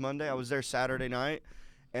it? Today's Monday. I was there Saturday night,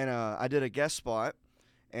 and I did a guest spot.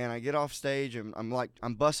 And I get off stage, and I'm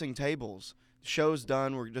bussing tables. The show's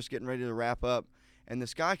done. We're just getting ready to wrap up. And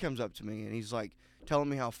this guy comes up to me, and he's like telling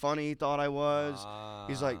me how funny he thought I was.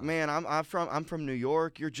 He's like, man, I'm from New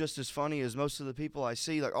York. You're just as funny as most of the people I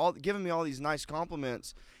see. Like, all giving me all these nice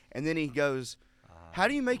compliments. And then he goes, how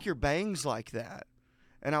do you make your bangs like that?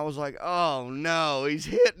 And I was like, oh no, he's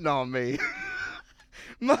hitting on me.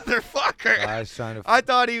 Motherfucker. Guys trying to. I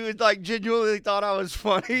thought he was like genuinely thought I was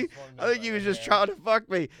funny. I think he was just trying to fuck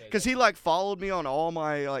me because he like followed me on all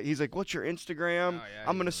my like. He's like, "What's your Instagram?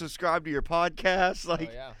 I'm gonna subscribe to your podcast."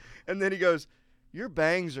 Like, and then he goes, "Your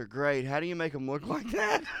bangs are great. How do you make them look like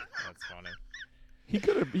that?" That's funny. He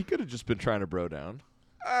could have just been trying to bro down.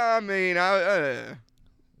 I mean,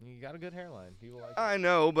 You got a good hairline. People like it. I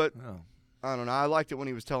know, but Oh. I don't know. I liked it when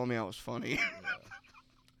he was telling me I was funny. Yeah.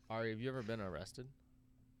 Ari, have you ever been arrested?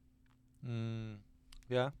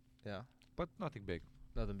 Yeah, Yeah. but nothing big.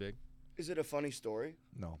 Nothing big. Is it a funny story?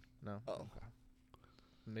 No. No. Oh. Okay.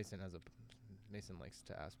 Mason likes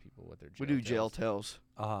to ask people what their jail We do jail tells.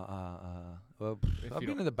 tells. Well, If I've you been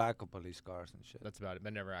don't- in the back of police cars and shit. That's about it.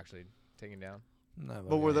 But never actually taken down. Never.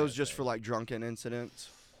 But were those Yeah, just same. for like drunken incidents?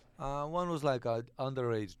 One was like an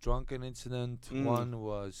underage drunken incident. Mm. One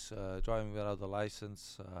was driving without a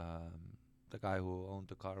license. The guy who owned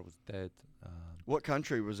the car was dead. What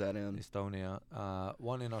country was that in? Estonia.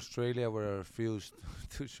 One in Australia where I refused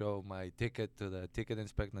to show my ticket to the ticket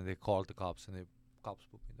inspector, and they called the cops, and the cops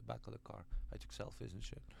put me in the back of the car. I took selfies and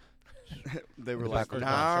shit. They were The like, back of the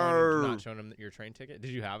Not showing him your train ticket.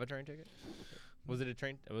 Did you have a train ticket? Was it a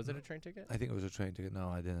train ticket? I think it was a train ticket. No,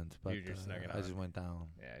 I didn't. But You just snuck it I out. just went down.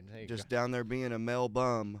 Yeah. There you just go. down there being a male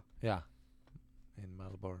bum. Yeah, in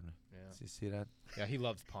Melbourne. Yeah. You see that? Yeah. He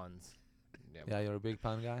loves puns. Yeah, you're a big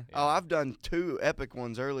pun guy. Oh, I've done 2 epic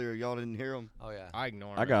ones earlier. Y'all didn't hear them. Oh yeah. I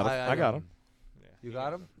ignore him. I got him. I got him. Yeah. You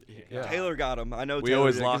got him? Yeah. Taylor got him. I know We Taylor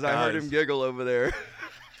always did, 'cause lock I heard eyes. him giggle over there.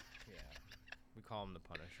 Yeah. We call him the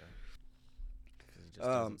Punisher. 'Cause he just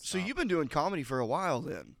doesn't So stop. you've been doing comedy for a while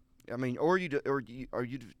then. I mean, or you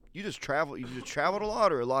just travel? You just traveled a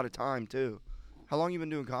lot, or a lot of time too? How long you been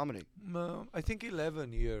doing comedy? I think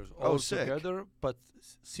 11 years Oh, sick. altogether, but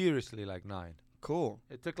seriously like 9. Cool.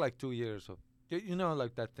 It took like 2 years of, you know,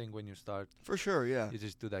 like that thing when you start, For sure, yeah. you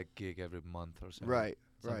just do that gig every month or so. Right,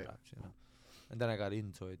 Sometimes, right. you know. And then I got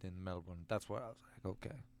into it in Melbourne. That's where I was like,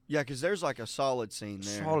 okay. Yeah, 'cause there's like a solid scene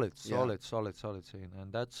there. Solid Yeah. scene.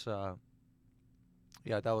 And that's,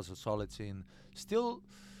 that was a solid scene.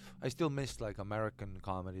 I still missed like American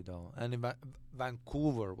comedy though. And in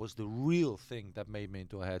Vancouver was the real thing that made me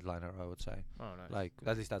into a headliner, I would say. Oh, nice. Like,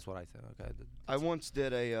 at least that's what I think. Okay. I once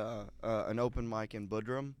did an open mic in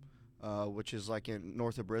Budrum, which is like in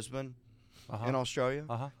north of Brisbane in Australia.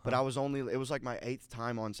 But I was it was like my 8th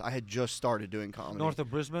time on. I had just started doing comedy. North of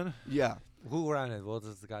Brisbane? Yeah. Who ran it? What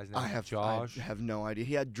was the guy's name? I have no idea.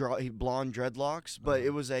 He had blonde dreadlocks, but Uh-huh.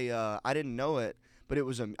 it was I didn't know it, but it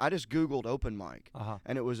was I just Googled open mic,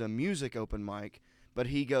 and it was a music open mic. But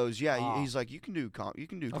he goes, he's like, you can do Of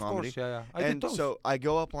comedy. course, yeah. I And did those. so I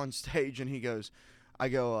go up on stage, and he goes, I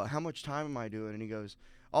go, how much time am I doing? And he goes,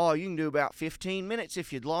 oh, you can do about 15 minutes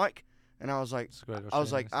if you'd like. And I was like, It's a great I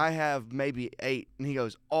was like, Australian I have maybe 8. And he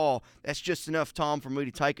goes, oh, that's just enough time for me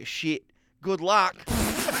to take a shit. Good luck.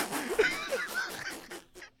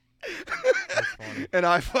 That's funny. And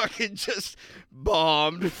I fucking just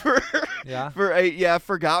bombed for Yeah? for 8. Yeah, I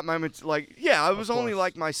forgot my I was only course.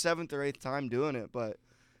 like my 7th or 8th time doing it, but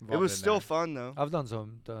We've it all was been still there. fun though. I've done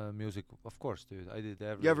some music, of course, dude. I did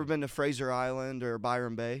everything. You ever been to Fraser Island or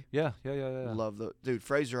Byron Bay? Yeah. Love Dude,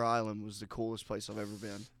 Fraser Island was the coolest place I've ever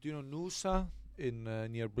been. Do you know Noosa in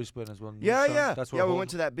near Brisbane as well? Yeah, Noosa? yeah. That's Yeah, where we home- went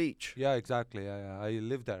to that beach. Yeah, exactly. Yeah. I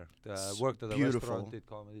lived there. It's Worked at a beautiful. restaurant, did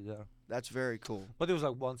comedy there. That's very cool. But it was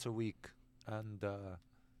like once a week, and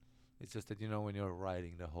it's just that when you're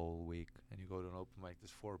writing the whole week and you go to an open mic, there's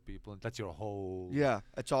 4 people, and that's your whole. Yeah,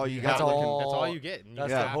 that's all you That's got. all- That's all you get. and you That's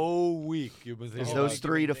get the half- whole week you've been It's thinking. those about.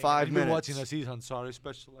 3 to 5 You've been minutes. watching Aziz Ansari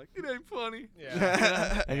special, like it ain't funny.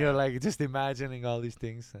 Yeah. And you're like just imagining all these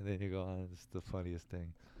things, and then you go, "Oh, it's the funniest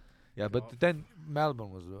thing." Yeah, but Yup. then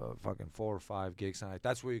Melbourne was fucking 4 or 5 gigs a night.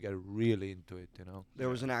 That's where you get really into it, There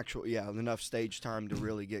was an actual, enough stage time to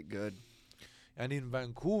really get good. And in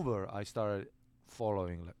Vancouver, I started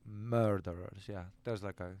following like murderers. Yeah, there's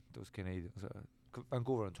like those Canadians.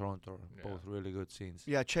 Vancouver and Toronto are Yeah. both really good scenes.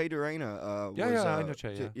 Yeah, Che Durena Yeah, was, yeah, I know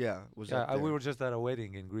Che, was Yeah, up there. we were just at a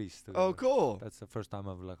wedding in Greece. Oh, together. cool. That's the first time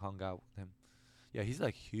I've like hung out with him. Yeah, he's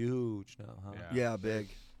like huge now, huh? Yeah, big.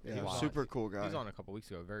 Yeah, He was super cool guy. He was on a couple weeks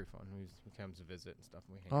ago. Very fun. He comes to visit and stuff.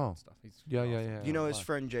 And we hang Oh. out and stuff. He's Yeah, yeah, awesome. yeah. You know his Wow.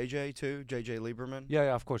 friend JJ too? JJ Lieberman?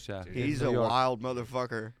 Yeah, of course, yeah. Dude, In He's New a York. wild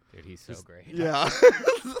motherfucker. Dude, he's so great. Yeah.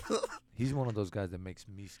 He's one of those guys that makes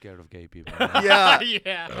me scared of gay people. Yeah.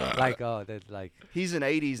 yeah. Like, that, like, He's an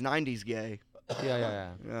 80s, 90s gay.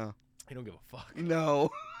 yeah. Yeah. He don't give a fuck. No.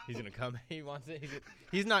 He's gonna come. He wants it.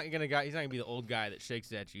 He's not gonna be the old guy that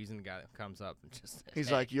shakes at you. He's the guy that comes up and just. Says, He's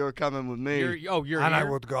hey, like, you're coming with me. you're And I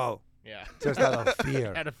here? would go. Yeah. Just out of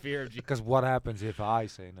fear. Out of fear of you. Because what happens if I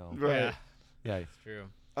say no? Right. Yeah. Yeah. It's true.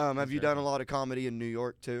 Have you done a lot of comedy in New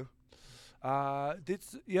York too? I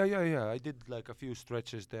did like a few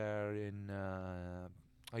stretches there in.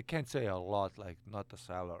 I can't say a lot, like not a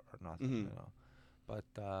cellar or nothing, Mhm. you know. But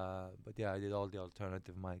yeah, I did all the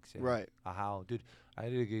alternative mics. Yeah. Right. How, dude? I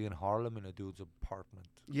did a gig in Harlem in a dude's apartment.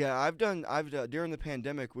 Yeah, I've done during the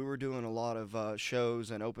pandemic. We were doing a lot of shows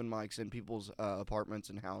and open mics in people's apartments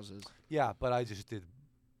and houses. Yeah, but I just did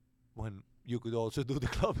when you could also do the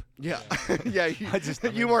club. Yeah, yeah. You, I just-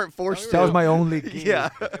 you weren't forced to. That was my only gig. Yeah.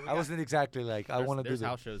 I wasn't exactly like I want to do There's the.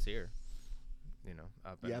 house shows here. You know,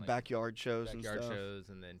 up in, Yeah, like, backyard shows backyard and stuff. shows,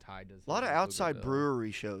 and then Ty does A lot of the outside Pflugerville.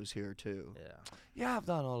 brewery shows here too. Yeah. Yeah, I've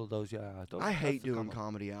done all of those. Yeah, I hate that's the doing common-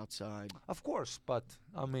 comedy outside, Of course, but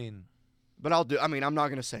I mean, but I'll do. I mean, I'm not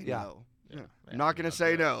gonna say Yeah. no. Yeah. I'm not gonna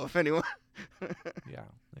say no. If anyone. yeah,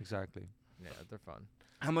 exactly. Yeah, they're fun.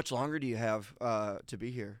 How much longer do you have to be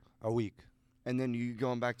here? A week. And then you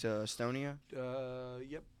going back to Estonia?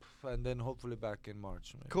 Yep. And then hopefully back in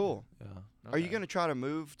March. Maybe. Cool. Yeah. Are you Okay. gonna try to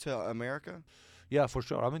move to America? Yeah, for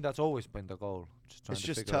sure. I mean, that's always been the goal. Just trying It's to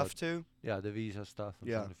just figure tough out, too. yeah, the visa stuff. I'm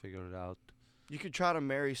Yeah. trying to figure it out. You could try to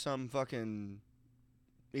marry some fucking.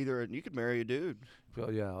 You could marry a dude.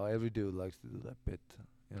 Well, yeah, every dude likes to do that bit,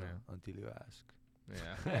 you know, Yeah. until you ask.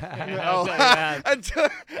 Yeah. Oh, I'll tell you that. until-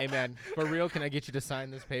 Hey man, for real, can I get you to sign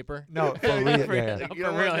this paper? No, for real. For, Yeah, yeah. no, You know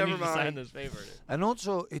for what, real, I never need you to sign mind. this paper. And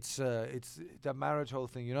also, it's the marriage whole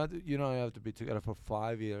thing. You know, you have to be together for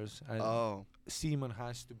 5 years, and Oh. semen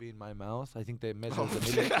has to be in my mouth. I think they measure Oh. the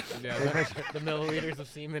milli. Yeah, the milliliters of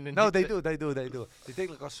semen. And No, they do. They take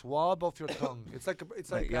like a swab of your tongue. It's like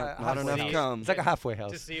Yeah, a not halfway enough house. cum. It's like a halfway to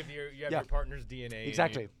house. see if you have Yeah. your partner's DNA. in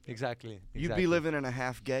you. Exactly. You'd be living in a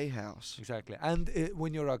half gay house. Exactly. And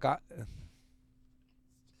when you're a guy.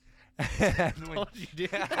 and, when- Told you, dude.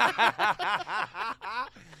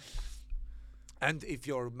 and if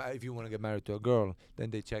you want to get married to a girl, then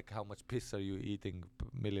they check how much piss are you eating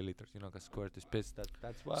milliliters. You know, because squirt is piss.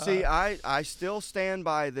 That's why. See, I still stand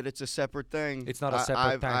by that it's a separate thing. It's not a separate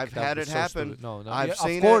I've, tank. I've That had was it so happen. stupid. No. I've Yeah,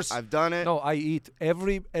 seen of course. it. I've done it. No, I eat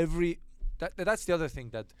every. That's the other thing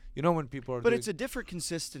that you know when people are. But doing, it's a different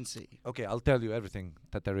consistency. okay. I'll tell you everything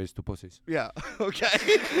that there is to pussies. Yeah. Okay.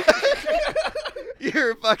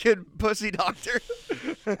 You're a fucking pussy doctor.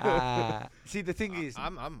 See, the thing is,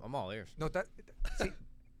 I'm all ears. no,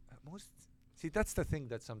 see, that's the thing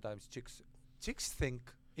that sometimes chicks think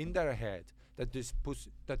in their head that this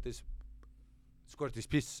squirt is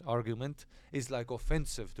piss argument is like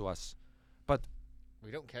offensive to us, but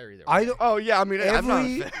We don't carry their. I don't. Oh yeah, I mean Every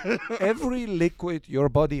I'm not every liquid your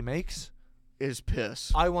body makes, is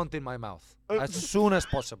piss. I want in my mouth as soon as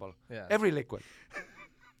possible. Yeah. Every liquid,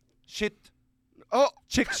 shit, Oh,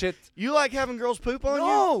 chick shit. you like having girls poop on you?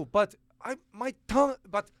 No, but my tongue.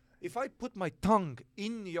 But if I put my tongue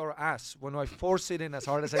in your ass when I force it in as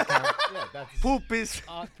hard as I can, Yeah, that's poop is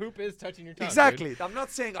poop is touching your tongue. exactly. I'm not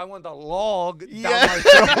saying I want a log Yeah. down my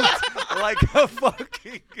throat like a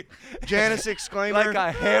fucking Janice exclaimer. like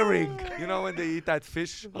a herring. You know when they eat that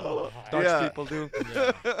fish? Dutch Yeah. people do.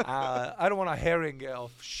 I don't want a herring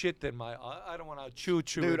of shit in my. I don't want to chew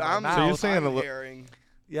Dude, in my I'm mouth. So you're saying I'm a li- hearing.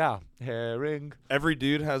 Yeah, herring. Every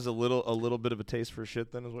dude has a little bit of a taste for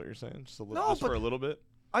shit. Then is what you're saying? Just a little, No, just for but- a little bit.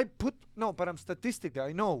 But I'm statistically.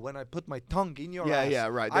 I know when I put my tongue in your Yeah, ass. yeah,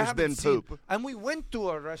 right. I There's haven't been seen- poop. And we went to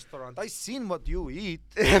a restaurant. I seen what you eat.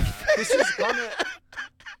 This is gonna.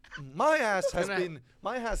 My ass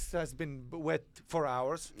has been wet for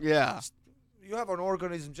hours. Yeah. You have an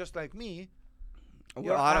organism just like me. Well,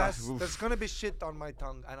 Your I don't- ass. There's gonna be shit on my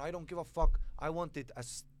tongue, and I don't give a fuck. I want it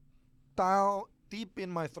as down deep in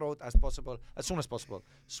my throat as possible, as soon as possible.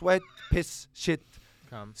 Sweat, piss, shit,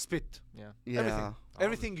 Come. spit. Yeah. Yeah. Everything.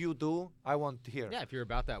 Everything you do, I want here. Yeah, if you're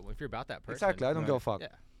about that person. Exactly. I don't give a fuck. Yeah.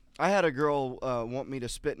 I had a girl want me to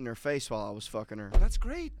spit in her face while I was fucking her. That's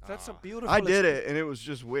great. That's a beautiful. I did it, and it was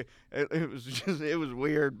just weird. It was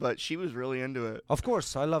weird, but she was really into it. Of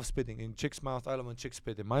course, I love spitting in chicks' mouth. I love when chicks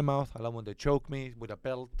spit in my mouth. I love when they choke me with a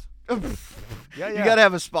belt. Yeah, You gotta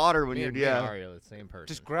have a spotter when Me you're and, me and yeah. Ari are the same person.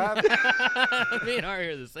 Just grab, Me and Ari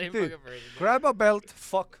are the same Dude, fucking person. grab a belt.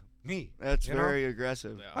 Fuck me. That's you know? very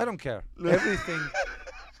aggressive. Yeah. I don't care. Everything.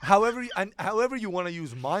 However you want to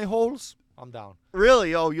use my holes, I'm down.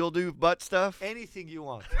 Really? Oh, you'll do butt stuff? Anything you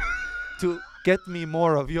want to get me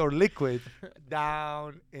more of your liquid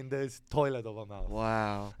down in this toilet of a mouth.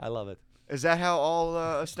 Wow. I love it. Is that how all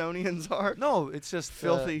Estonians are? No, it's just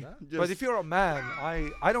Filthy. but if you're a man,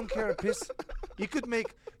 I don't care. Piss. You could make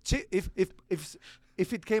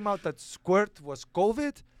if it came out that squirt was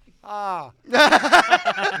COVID.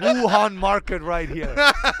 Wuhan market right here.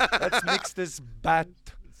 Let's mix this bat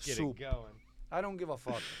Let's get soup. it going. I don't give a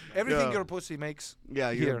fuck. Everything Yeah. your pussy makes.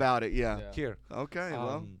 Yeah, you're Here. about it. Yeah. Yeah. Here. Okay.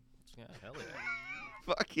 Well, Yeah, hell yeah.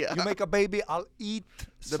 fuck yeah. You make a baby, I'll eat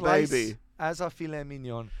The slice baby. as a filet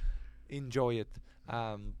mignon. Enjoy it.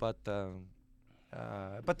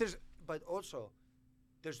 But also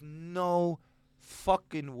there's no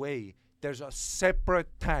fucking way there's a separate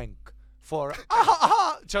tank for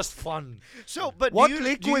just fun. So, but What do you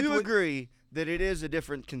liquid would- agree that it is a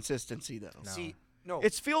different consistency though? No. See, no.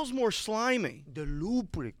 It feels more slimy. The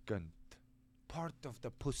lubricant part of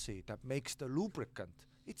the pussy that makes the lubricant.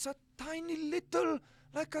 It's a tiny little,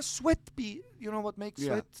 like a sweat bee. You know what makes Yeah.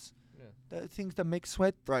 sweats? The things that make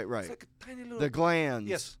sweat. Right. Right. It's like a tiny little. The glands.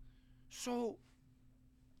 Yes. So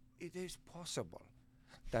it is possible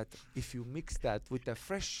that if you mix that with the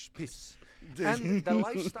fresh piss, and the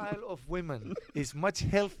lifestyle of women is much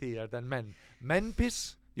healthier than men. Men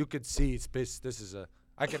piss, you could see it's piss. This is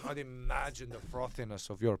I cannot imagine the frothiness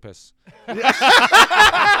of your piss.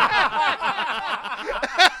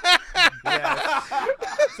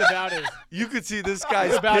 It's about as You could see this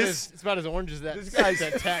guy's it's about piss. as it's about as orange as that. This guy's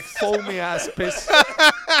that text. foamy ass piss.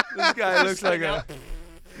 This guy looks like a.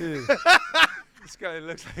 Dude. This guy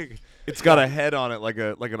looks like. It's got a head on it like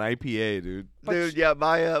an IPA, dude. Dude, yeah,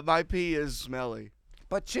 my pee is smelly.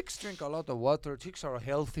 But chicks drink a lot of water. Chicks are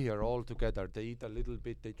healthier altogether. They eat a little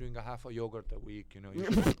bit. They drink a half a yogurt a week. You know.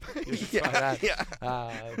 You should try that. Yeah.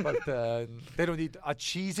 But they don't eat a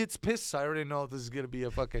Cheez-Its piss. I already know this is gonna be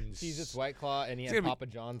a fucking. Jesus White Claw, and he It's had gonna be- Papa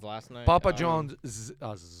John's last night. Papa John's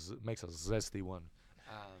makes a zesty one.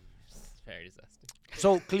 Very zesty.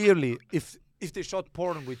 So clearly, if they shot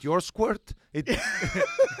porn with your squirt, it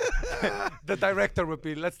the director would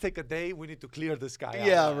be, let's take a day. We need to clear this guy out.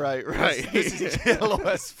 Yeah, right. This is yellow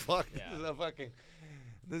as fuck. Yeah.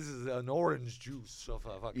 This is an orange juice of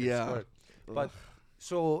a fucking Yeah. squirt. But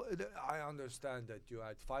so I understand that you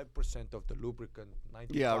add 5% of the lubricant,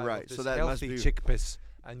 95 Yeah, right. of this So that must healthy be- chick piss,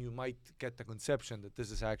 and you might get the conception that this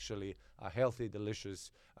is actually a healthy,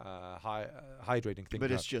 delicious, hydrating thing. But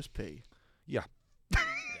to it's have. just pee. Yeah.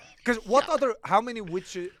 Because how many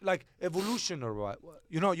witches, like evolutionary,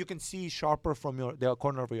 you can see sharper from the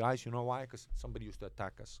corner of your eyes. You know why? Because somebody used to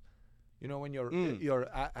attack us. You know, when your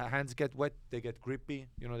hands get wet, they get grippy.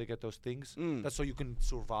 You know, they get those things. That's so you can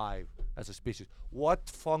survive as a species. What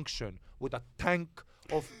function would a tank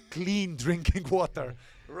of clean drinking water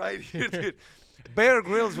right here, dude? Bear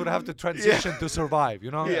Grylls would have to transition to survive,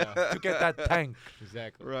 to get that tank.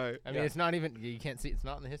 Exactly. Right. I mean, it's not even. You can't see. It's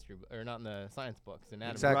not in the history or not in the science books.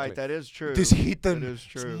 Anatomy. Exactly. Right, that is true. This heated, That is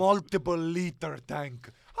true. multiple liter tank.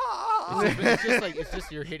 It's just like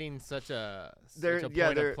you're hitting such a They're- point yeah,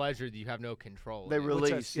 of pleasure that you have no control. They in it.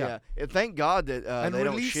 release, yeah. And thank God that And they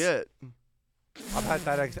release- don't shit. I've had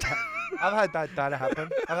that. I've had that happen.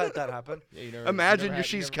 I've had that happen. Yeah, you never- Imagine you never had-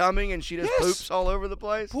 she's you coming and she just Yes. poops all over the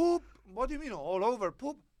place. Poop. What do you mean all over?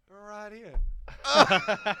 Poop right here.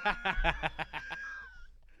 never-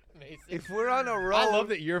 Amazing. If we're on a road, I love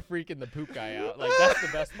that you're freaking the poop guy out. Like that's the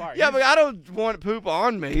best part. Yeah, You- but I don't want poop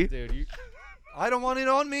on me. dude, you, I don't want it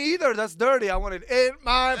on me either. That's dirty. I want it in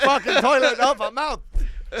my fucking toilet, up my mouth.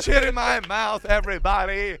 Shit in my mouth,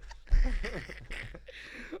 everybody.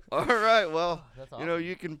 All right, well, that's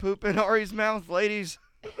you can poop in Ari's mouth, ladies.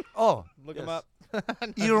 Oh, look yes. him up.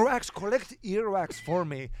 Earwax, collect earwax for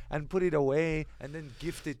me and put it away and then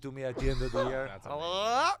gift it to me at the end of the year. That's amazing.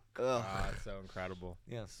 Ugh. Oh, it's so incredible.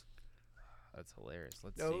 Yes. That's hilarious.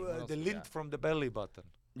 Let's see. What else The we lint got? from the belly button.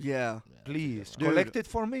 Yeah. Yeah, Please Dude. collect it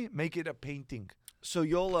for me. Make it a painting. So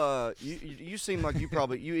you'll you seem like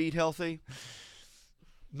you eat healthy.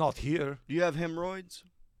 Not here. Do you have hemorrhoids?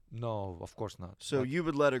 No, of course not. So Not- you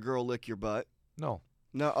would let a girl lick your butt? no,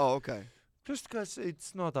 No. Oh, okay. just because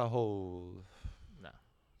it's not a whole. No.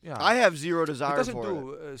 Yeah, I have zero it desire doesn't for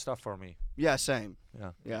do it. stuff for me. Yeah, same.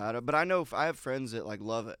 Yeah. Yeah, but I know I have friends that like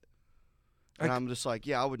love it, and Like- I'm just like,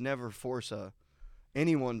 yeah, I would never force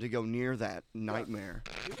anyone to go near that nightmare.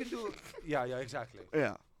 You can do. Yeah, exactly.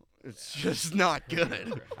 Yeah, it's just not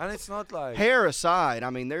good. And it's not like. Hair aside, I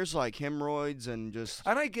mean, there's like hemorrhoids and just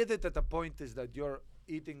And I get it that the point is that you're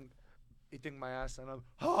eating my ass, and I'm.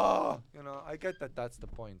 I get that that's the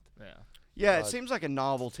point. Yeah. yeah, it God. seems like a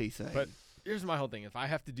novelty thing. But here's my whole thing. If I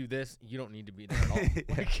have to do this, you don't need to be there at all.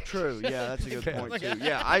 Like, True. Yeah, that's a good Yeah. point too.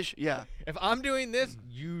 Yeah, yeah, if I'm doing this,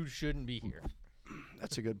 you shouldn't be here.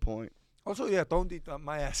 that's a good point. Also, yeah, don't eat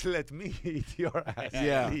my ass. Let me eat your ass,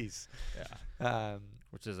 Yeah. please. Yeah. Um,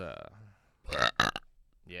 Which is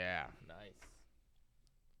yeah, nice.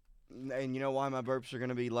 And you know why my burps are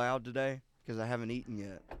gonna be loud today? Because I haven't eaten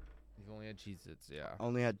yet. You've only had Cheez-Its, yeah. I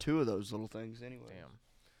only had 2 of those little things anyway. Damn.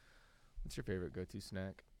 What's your favorite go-to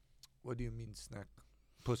snack? what do you mean snack?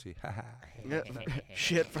 pussy.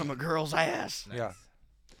 Shit from a girl's ass. Nice. Yeah.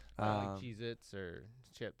 Like Cheez-Its or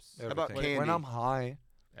chips. Everything. about candy? When I'm high,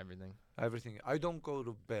 Everything. I don't go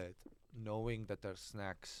to bed knowing that there's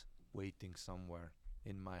snacks waiting somewhere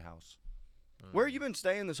in my house. Where you been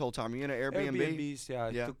staying this whole time? You in an Airbnb? Airbnbs, yeah.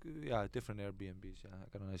 Yeah. Different Airbnbs. Yeah,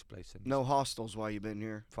 I got a nice place. In No hostels while you been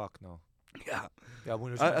here. Fuck no. Yeah. Yeah,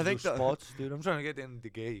 when there's I think spots, dude, I'm trying to get in the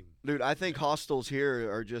game. Dude, I think hostels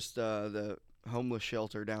here are just the homeless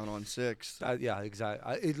shelter down on 6th. Yeah,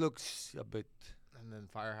 exactly. It looks a bit. And then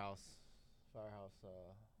Firehouse.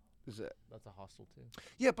 Is it? That's a hostel too.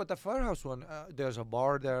 Yeah, but the Firehouse one, there's a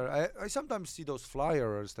bar there. I sometimes see those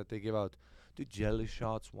flyers that they give out. The jelly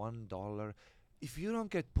shots, $1. If you don't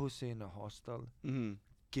get pussy in a hostel,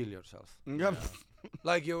 kill yourself. Yep.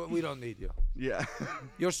 Like we don't need you. Yeah.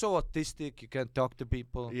 You're so autistic, you can't talk to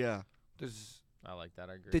people. Yeah. I like that.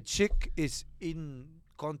 I agree. The chick is in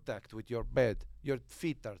contact with your bed. Your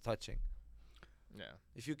feet are touching. Yeah.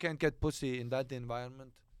 If you can't get pussy in that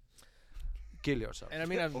environment, kill yourself. And I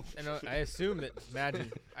mean, I assume that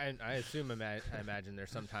I imagine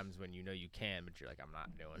there's sometimes when you know you can, but you're like, I'm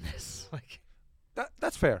not doing this. Like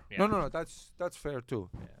that's fair. Yeah. No, that's fair too.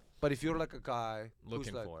 Yeah. But if you're like a guy Looking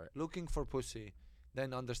who's like for it. looking for pussy,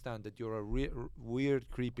 then understand that you're a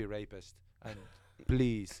weird, creepy rapist, and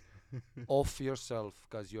please off yourself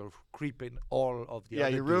because you're creeping all of the. Yeah,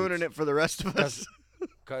 other you're ruining dudes. it for the rest of us.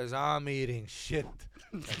 Because I'm eating shit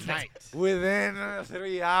Night. within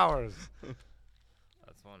 3 hours.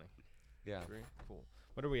 That's funny. Yeah. Agree. Cool.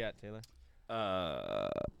 What are we at, Taylor?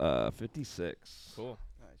 56. Cool.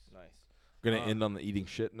 Nice. Nice. Gonna end on the eating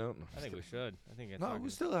shit note. I think we should. I think it's No, we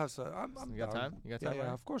still have some. I'm You got down. time? You got Yeah, time? yeah,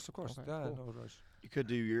 Ryan? of course. Okay, Yeah, cool. no rush. You could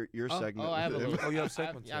do your segment. I have a with little. him. Oh, you have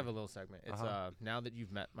segments, I have yeah. a little segment. It's Uh-huh. now that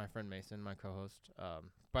you've met my friend Mason, my co-host.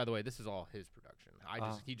 By the way, this is all his production.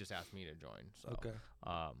 He just asked me to join. So. Okay.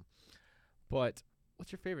 But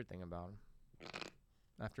what's your favorite thing about him?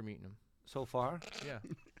 After meeting him. So far, Yeah.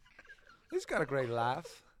 he's got a great laugh.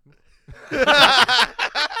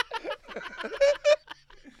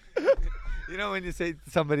 You know when you say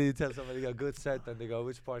somebody, you tell somebody a good set, and they go,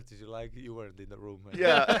 "Which part did you like?" You weren't in the room. Man.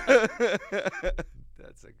 Yeah.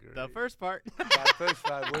 That's a great. The first part. That first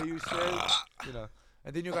part where you say,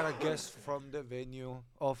 and then you gotta guess from the venue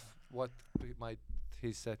of what might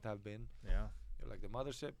his set have been. Yeah. You're like the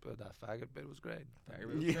mothership, that faggot bit was great.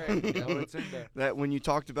 Faggot was Yeah. great. You know it's in there. That when you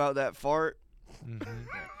talked about that fart.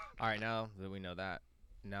 All right, now that we know that,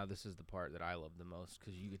 now this is the part that I love the most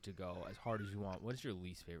because you get to go as hard as you want. What is your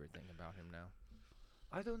least favorite thing about him now?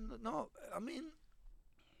 I don't know. I mean,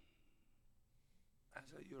 as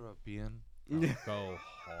a European, Go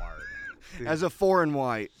hard. As a foreign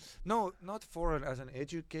white. no, not foreign. As an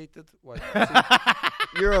educated white.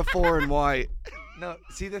 You're a foreign white. No,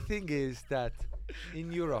 see the thing is that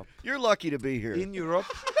in Europe, You're lucky to be here. in Europe,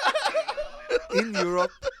 in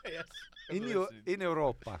Europe, Yes. in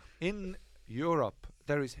Europa, in Europe,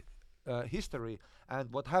 there is history,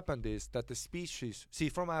 and what happened is that the species. See,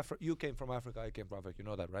 from Africa, you came from Africa, I came from Africa. You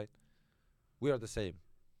know that, right? We are the same.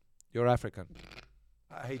 You're African.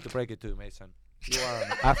 I hate to break it to you, Mason. You are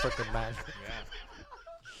an African man. Yeah.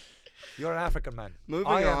 You're an African man. Moving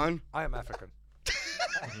on. I am African.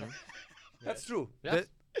 That's true. Yeah. The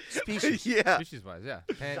species. Yeah. Species-wise, yeah.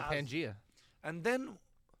 Pangea. And then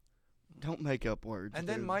Don't make up words. And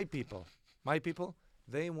then dude. my people,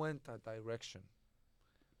 they went a direction.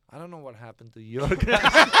 I don't know what happened to your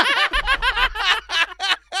guys.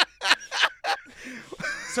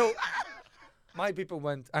 So, my people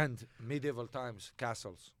went, and medieval times,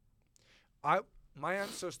 castles. My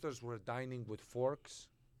ancestors were dining with forks,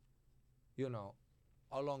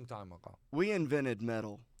 a long time ago. We invented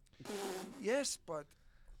metal. Yes, but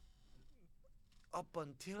up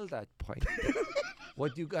until that point,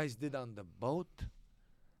 what you guys did on the boat,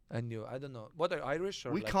 and I don't know, what are Irish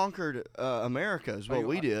or We like, conquered America is Are what you-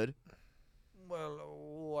 we did. well,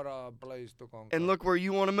 what a place to conquer. And look where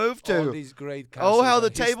you want to move all to. these great Oh, castles how the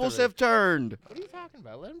and tables history. have turned. What are you talking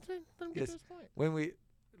about? Let him get Yes. to his point. When we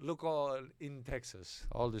look all in Texas,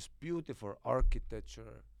 all this beautiful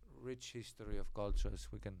architecture, rich history of cultures,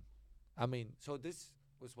 so this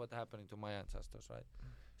was what happening to my ancestors, right?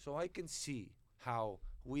 So I can see how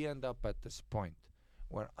we end up at this point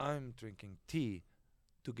where I'm drinking tea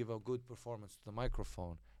to give a good performance to the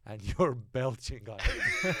microphone, and you're belching on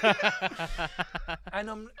it.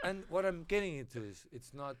 and what I'm getting into is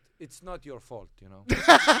it's not your fault,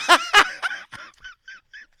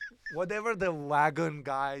 Whatever the wagon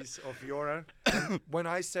guys of your when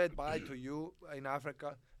I said bye to you in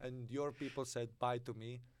Africa and your people said bye to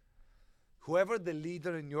me, whoever the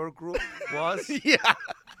leader in your group was, Yeah.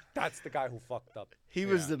 That's the guy who fucked up. He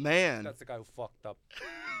was the man. That's the guy who fucked up.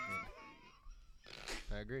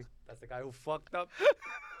 I agree. That's the guy who fucked up.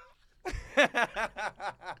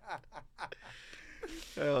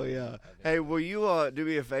 Hell yeah. Hey, will you do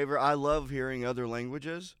me a favor? I love hearing other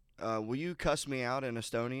languages. Will you cuss me out in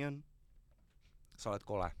Estonian? Sa oled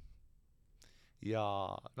kole.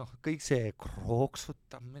 Ja noh, kõik see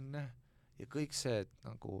krooksutamine ja kõik see, et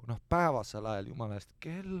nagu noh, päevasel ajal, jumala eest,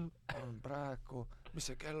 kell on praegu, mis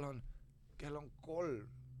see kell on? Kell on 3.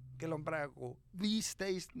 Kell on praegu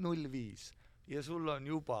 15:05 ja sul on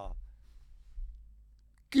juba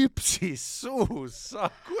küpsis suus, sa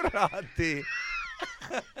kuradi.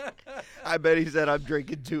 I bet he said I'm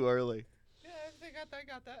drinking too early. Yeah, I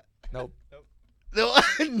got that. Nope. No,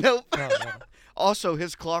 nope. No. Also,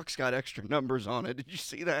 his clock's got extra numbers on it. Did you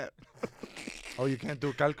see that? Oh, you can't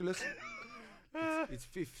do calculus? It's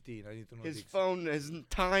 15. I need to know His the phone is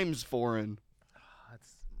times foreign.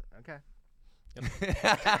 That's okay.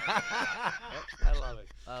 I love it.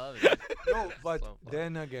 I love it. No, but So fun.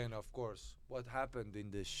 then again, of course, what happened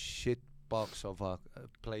in the shit box of a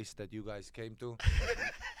place that you guys came to?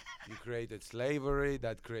 You created slavery,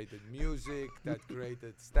 that created music, that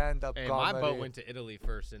created stand-up Hey, comedy. my boat went to Italy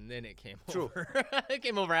first, and then it came True. over. It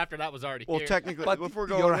came over after that was already Well, here. technically, But if we're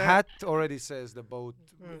going your there- hat already says the boat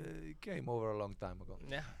came over a long time ago.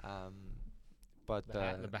 Yeah. But The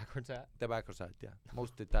hat, the backwards hat. the backwards hat, yeah.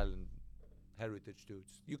 Most Italian heritage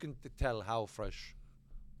dudes. You can tell how fresh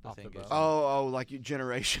the Off the thing is. boat. Oh, like you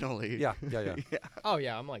generationally. Yeah. Oh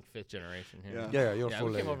yeah, I'm like 5th generation here. Yeah. Yeah, you're Yeah,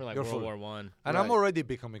 fully. we came over in like you're World fully. War One. And Right. I'm already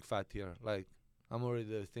becoming fat here. Like, I'm already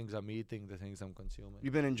the things I'm eating, the things I'm consuming.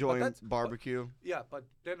 You've been enjoying that's- barbecue. Yeah, but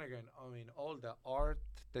then again, I mean, all the art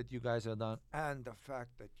that you guys have done and the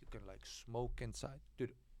fact that you can like smoke inside.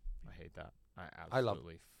 Dude, I hate that. I I love-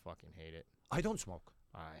 absolutely fucking hate it. I don't smoke,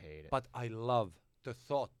 I hate it. but I love the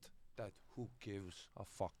thought that who gives a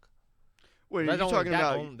fuck. Wait, That are you only- talking that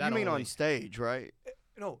about? on- that You mean on only- stage, right?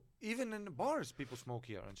 No, even in the bars, people smoke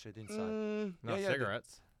here and shit inside. Not yeah,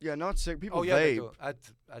 cigarettes. Yeah, not sick. People Oh yeah, they vape. do.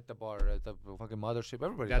 At the bar, at the fucking mothership,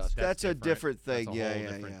 everybody That's does. That's a different That's thing. a Yeah, whole yeah,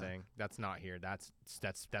 different yeah. thing. That's not here. That's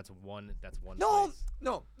one. That's one. No,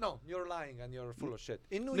 place. no, you're lying and you're full of shit.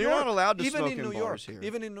 In New You're York, not allowed to even smoke in in New York, bars here.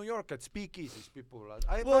 even in New York at speakeasies, people are.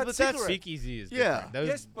 I've Well, had but that's- cigarettes. Speakeasy is Yeah. different. Those,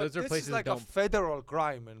 Yes, but those are this places is like that a don't. federal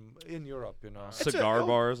crime in Europe, you know. It's a- Cigar oh.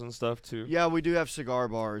 bars and stuff too. Yeah, we do have cigar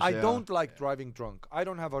bars. I yeah. don't like driving drunk. I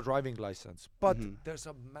don't have a driving license, but Mhm. there's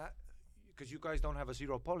a because you guys don't have a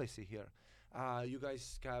zero policy here. You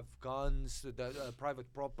guys have guns,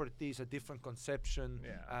 private properties, a different conception,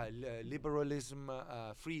 Yeah. liberalism,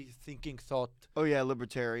 free thinking thought. Oh yeah,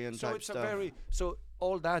 libertarian So type it's stuff. so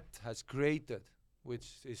all that has created, which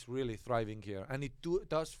is really thriving here, and it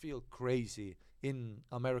does feel crazy in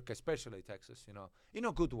America, especially Texas, you know, in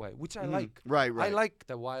a good way, which I Mhm. like. Right, right. I like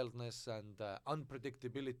the wildness and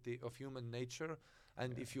unpredictability of human nature,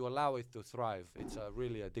 and if you allow it to thrive, it's a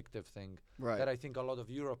really addictive thing Right. that I think a lot of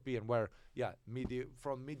European, where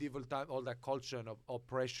from medieval time, all that culture and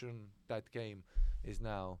oppression that came is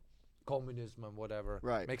now communism and whatever.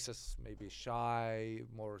 Right. Makes us maybe shy,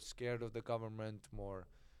 more scared of the government, more.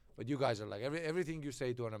 But you guys are like everything you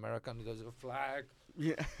say to an American, there's a flag.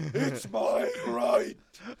 Yeah. It's my right.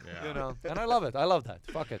 Yeah. You know, and I love it. I love that.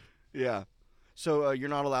 Fuck it. Yeah. So you're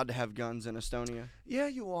not allowed to have guns in Estonia? Yeah,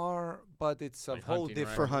 you are, but it's a Like whole hunting,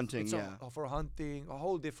 different right? For hunting, it's yeah. for hunting, a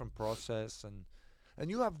whole different process, and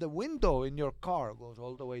you have the window in your car goes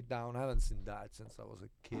all the way down. I haven't seen that since I was a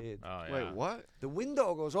kid. Oh yeah. Wait, what? The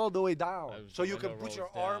window goes all the way down, As so the you can window put your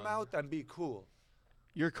rolls arm down. out and be cool.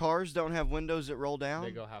 Your cars don't have windows that roll down?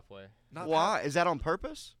 They go halfway. Not Why? Is that on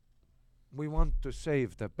purpose? we want to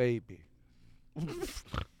save the baby,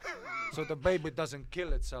 so the baby doesn't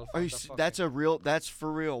kill itself. Are on you? the That's fucking- a real. That's for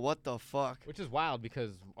real. What the fuck? Which is wild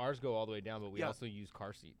because ours go all the way down, but we Yeah. also use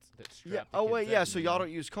car seats that strap Yeah. the Oh kids wait, in, yeah. So you y'all know?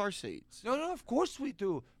 don't use car seats. No, of course we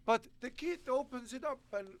do. But the kid opens it up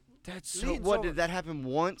and That's so. leans What over. did that happen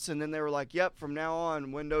once, and then they were like, "Yep, from now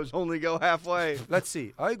on, windows only go halfway." Let's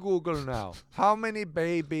see. I Google now. How many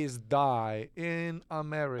babies die in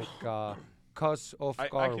America because of I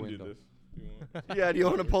car can window? do this. You want? Yeah. Do you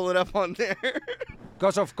want to pull it up on there?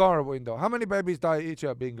 Because of car window. How many babies die each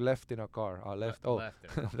year being left in a car? Left. Oh, Left in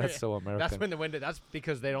a car. that's so American. That's when the window. That's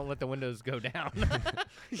because they don't let the windows go down.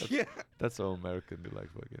 Yeah. That's so American. You like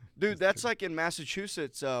fucking. Dude, that's like in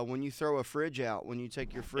Massachusetts when you throw a fridge out. When you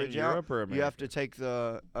take your fridge out, Europe or you have to America? take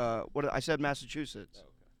the what I said Massachusetts.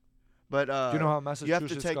 But Do you know how you have to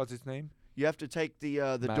Massachusetts take got its name? you have to take the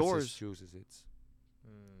doors. Massachusetts.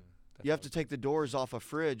 You have to take the doors off a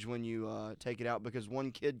fridge when you take it out because one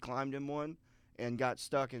kid climbed in one and got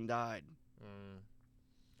stuck and died.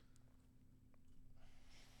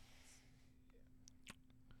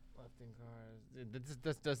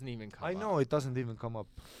 This doesn't even come I up. know it doesn't even come up.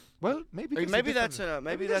 Well, maybe Maybe that's a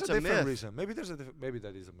different myth. reason. Maybe there's maybe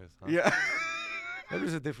that is a myth. Huh? Yeah. Maybe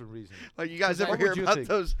there's a different reason. Like you guys ever What hear would you about think?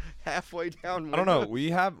 those halfway down? I don't know.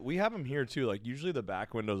 windows? We have them here too. Like usually the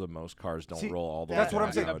back windows of most cars don't See, roll all the way. that's what down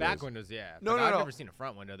I'm saying. The nowadays. back windows, yeah. No, but no, I've no. never seen a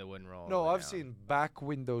front window that wouldn't roll. No, all the way I've down. seen back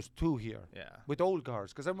windows too here. Yeah. With old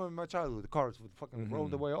cars, because I remember in my childhood, the cars would fucking roll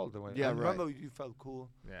the way all the way. Yeah, and right. Remember, you felt cool.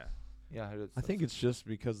 Yeah. Yeah, I heard I think it's just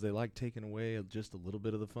because they like taking away just a little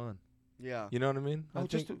bit of the fun. Yeah. You know what I mean? Oh, I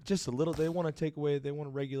just think just a little. They want to take away. They want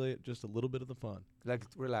to regulate just a little bit of the fun. like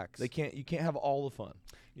relax. You can't have all the fun.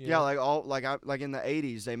 you Yeah, know? like in the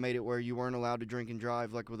 80s, they made it where you weren't allowed to drink and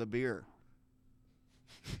drive like with a beer.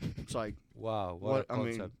 It's like Wow, what a I mean,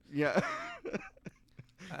 concept. yeah.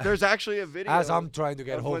 There's actually a video. As I'm trying to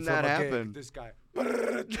get of home when from that a gig, happened. this guy.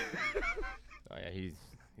 Oh yeah, he's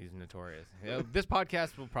notorious. This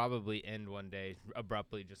podcast will probably end one day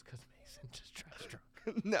abruptly just because Mason just drives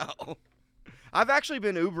drunk. No. I've actually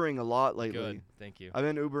been Ubering a lot lately. Good, thank you. I've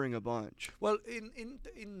been Ubering a bunch. Well,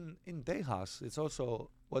 in Texas, it's also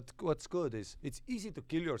what's good is it's easy to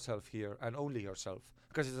kill yourself here and only yourself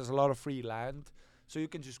because there's a lot of free land, so you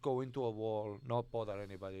can just go into a wall, not bother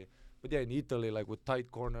anybody. But yeah, in Italy, like with tight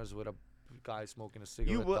corners with a guy smoking a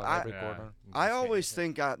cigarette will- on every corner. I always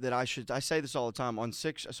think that I say this all the time on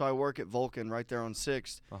 6th. So I work at Vulcan right there on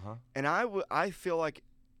 6th, and I feel like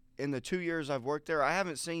in the 2 years I've worked there, I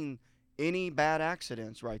haven't seen any bad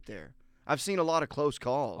accidents right there. I've seen a lot of close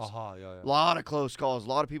calls. Yeah. A lot of close calls. A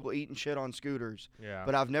lot of people eating shit on scooters. Yeah.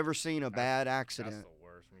 But I've never seen a bad That's accident. the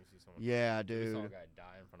worst when you see someone. Yeah, We saw a dude. guy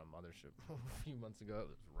die in front of Mothership a few months ago. It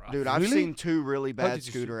was rough. Dude, I've Really? seen 2 really bad did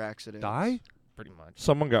you scooter accidents. Die? Pretty much.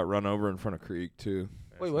 Someone got run over in front of Creek too.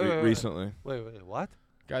 Wait, recently. Wait, what?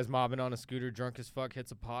 Guy's mobbing on a scooter, drunk as fuck,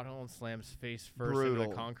 hits a pothole and slams face first into Brutal.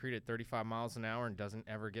 the concrete at 35 miles an hour and doesn't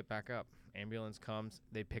ever get back up. Ambulance comes,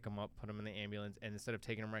 they pick him up, put him in the ambulance, and instead of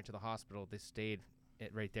taking him right to the hospital, they stayed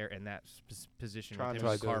right there in that position Trying with to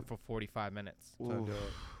him in the do car it. for 45 minutes. Ooh.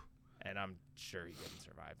 And I'm sure he didn't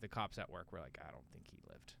survive. The cops at work were like, I don't think he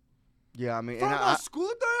lived. Yeah, I mean, From and a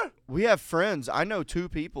scooter? we have friends. I know 2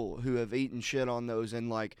 people who have eaten shit on those, and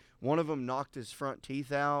like one of them knocked his front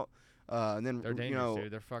teeth out, and then They're dangerous, you know,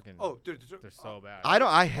 dude. They're fucking. Oh, dude. they're so bad.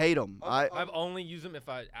 I hate them. I've only used them if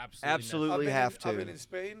I Absolutely have to. I've been in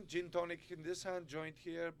Spain, gin tonic in this hand, joint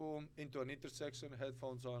here, boom, into an intersection,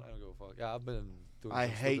 headphones on, I don't give a fuck. Yeah, I've been doing I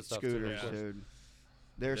some hate stupid stuff too, of scooters, course. dude.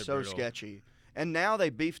 They're They're so brutal. sketchy. And now they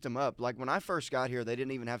beefed them up. Like when I first got here, they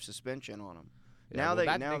didn't even have suspension on them. Now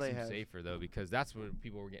that now makes they them have. safer though, because that's what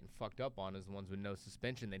people were getting fucked up on, is the ones with no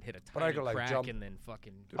suspension. They'd hit a But I tiny could, like, crack jump- and then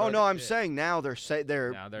fucking. Oh no, I'm shit. saying now they're Now they're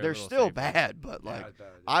a they're little still safer. bad, but like Yeah,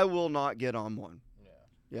 I will not get on one. Yeah.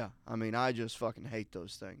 Yeah, I mean I just fucking hate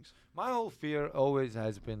those things. My whole fear always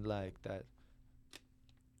has been like that.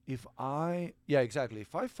 If I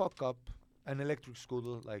fuck up an electric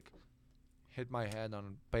scooter, like hit my head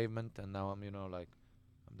on pavement, and now I'm,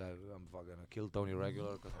 I'm fucking gonna kill Tony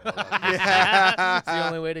Regular. Cause I'm all like, Yeah. It's the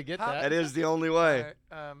only way to get that. That is the only way.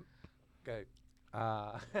 Okay.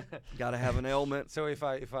 Got to have an ailment. So if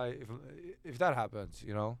that happens,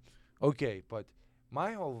 okay. But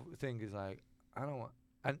my whole thing is like, I don't want.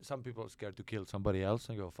 And some people are scared to kill somebody else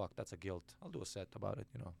and go, fuck, that's a guilt. I'll do a set about it,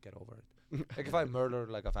 get over it. Like if I murder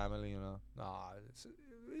like a family, it's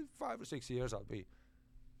 5 or 6 years I'll be.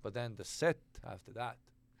 But then the set after that.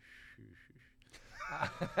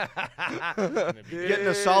 Getting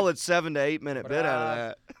a solid 7 to 8 minute bit out of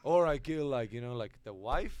that. Or I kill like the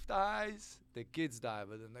wife dies, the kids die,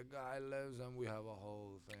 but then the guy lives and we have a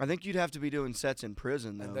whole thing. I think you'd have to be doing sets in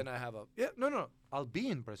prison though. And then I have no, I'll be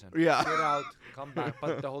in prison. Yeah. Get out, come back,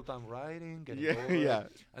 but the whole time writing, getting Yeah, over it. yeah.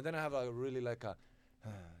 And then I have like a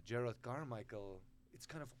Gerald Carmichael. It's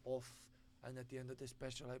kind of off. And at the end of the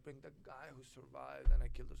special, I bring the guy who survived, and I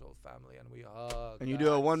kill his whole family, and we hug. And you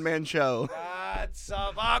do a one-man show. That's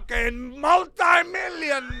a fucking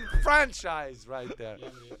multi-million franchise right there.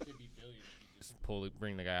 Just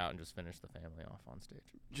bring the guy out and just finish the family off on stage.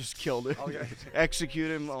 Just killed it. Oh, yeah. Execute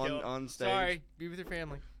him on stage. Sorry, be with your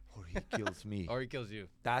family. Or he kills me. Or he kills you.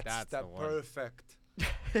 That's the one. perfect.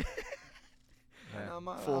 And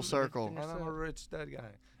Full circle. And I'm a rich dead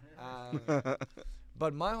guy.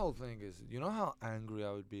 But my whole thing is, you know how angry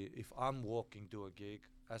I would be if I'm walking to a gig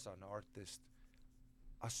as an artist,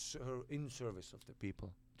 in service of the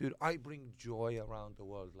people. Dude, I bring joy around the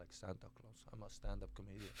world like Santa Claus. I'm a stand-up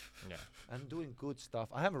comedian. Yeah. I'm doing good stuff.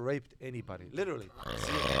 I haven't raped anybody, literally.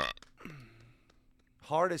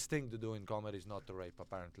 Hardest thing to do in comedy is not to rape,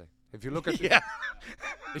 apparently. If you look at Yeah.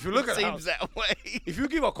 If you look at seems that way. if you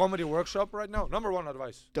give a comedy workshop right now, number one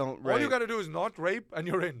advice: don't all rape. you gotta do is not rape, and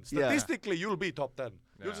you're in. Yeah. Statistically, you'll be top 10.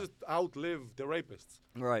 You'll Yeah. just outlive the rapists.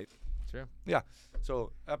 Right. True. Yeah.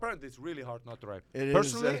 So apparently, it's really hard not to rape. It is,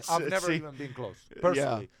 Personally, it's- I've never see- even been close.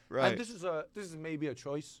 Personally, right. And this is maybe a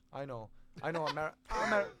choice. I know.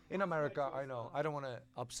 In America, I know. I don't want to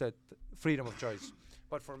upset freedom of choice.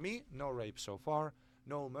 But for me, no rape so far.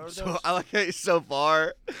 No murders. So I like it so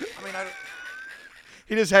far. I mean,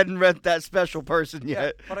 He just hadn't read that special person yeah,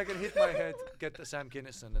 yet. but I can hit my head, get the Sam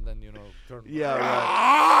Kinison, and then turn. Yeah, right.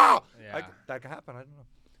 Ah! Yeah. That can happen. I don't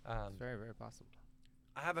know. It's very, very possible.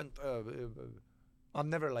 I haven't. I've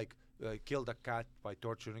never killed a cat by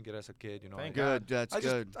torturing it as a kid. Thank Good. That's I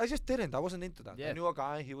good. I just didn't. I wasn't into that. Yeah. I knew a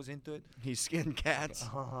guy. He was into it. He skinned cats.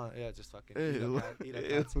 Yeah, just fucking Ew. eat a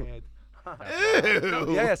cat's head.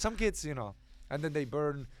 Ew. Yeah, some kids, and then they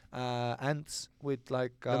burn ants with The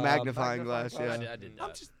magnifying glass, I yeah. did I'm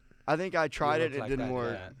that. just. I think I tried you it. look It like didn't that,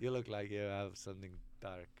 work. yeah. You look like you have something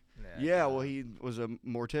dark. Yeah. Well, he was a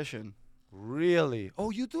mortician. Really? Oh,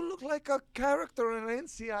 you do look like a character in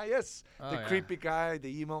NCIS. Oh, The yeah. creepy guy, the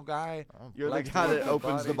emo guy. Oh, You're Likes the to guy look that at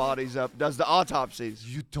opens the bodies. bodies up, does the autopsies.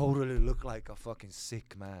 You totally look like a fucking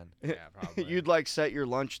sick man. yeah, probably. You'd set your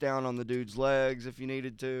lunch down on the dude's legs if you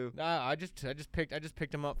needed to. Nah, I just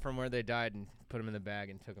picked them up from where they died and put them in the bag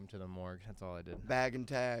and took them to the morgue. That's all I did. Bag and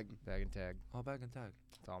tag. Bag and tag. Oh, bag and tag.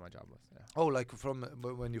 That's all my job was. Yeah. Oh, like from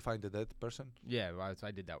when you find the dead person? Yeah, well,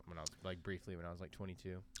 I did that when I was briefly when I was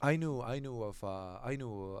 22. I knew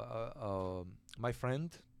my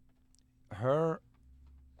friend, her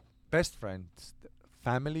best friend's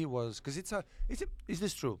family was, because is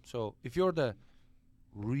this true? So if you're the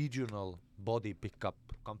regional body pickup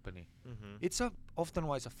company, Mm-hmm. it's often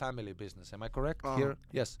a family business. Am I correct Uh-huh. here?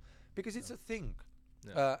 Yes, because it's a thing,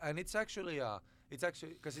 Yeah. and it's actually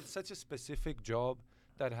because it's such a specific job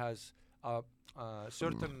that has a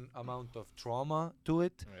certain amount of trauma to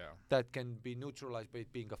it Yeah. that can be neutralized by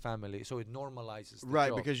it being a family, so it normalizes the Right,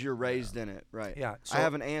 job. because you're raised in it. Right. Yeah, I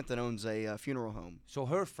have an aunt that owns a funeral home. so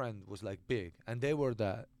her friend was big, and they were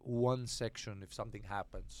the one section if something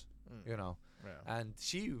happens, Yeah. and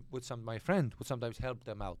my friend would sometimes help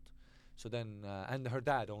them out. So then, and her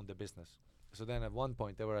dad owned the business. So then at one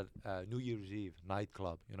point they were at New Year's Eve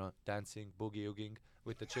nightclub, dancing, boogie-ooging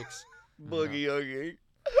with the chicks, Boogie Oogie.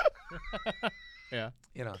 Yeah.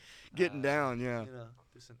 Getting down, yeah.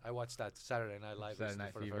 Listen, I watched that Saturday Night Live Saturday recently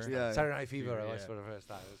Night for the Fever? first Yeah. time. Saturday Night Fever, I Yeah. watched for the first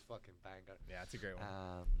time. It was fucking banger. Yeah, it's a great one.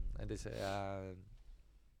 And they say,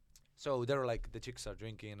 so they're the chicks are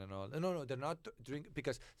drinking and all. No, they're not drinking,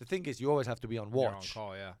 because the thing is, you always have to be on You're on watch.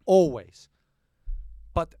 call, yeah. Always.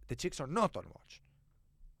 But the chicks are not on watch.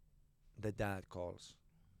 The dad goes,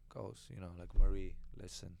 Marie,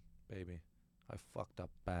 listen, baby, I fucked up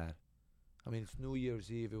bad. I mean, it's New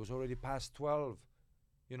Year's Eve. It was already past 12,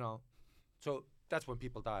 So that's when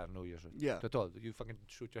people die on New Year's Eve. Yeah. They're told, you fucking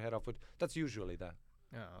shoot your head off with. That's usually that.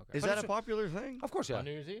 Yeah, okay. Is But that a it's- popular thing? Of course, yeah. On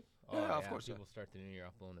New Year's Eve? Yeah, of course, yeah. People start the new year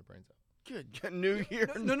off blowing their brains out. Good. New Year.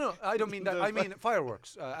 No, I don't mean that. The I mean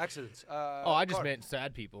fireworks, accidents. I just meant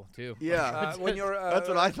sad people too. Yeah. when you're. That's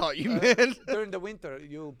what I thought you meant. During the winter,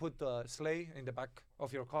 you put a sleigh in the back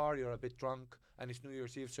of your car. You're a bit drunk, and it's New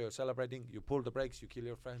Year's Eve, so you're celebrating. You pull the brakes, you kill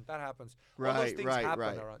your friend. That happens. All those Right, things right, happen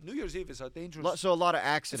right. around. New Year's Eve is a dangerous. So a lot of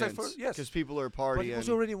accidents. yes. Because people are But it was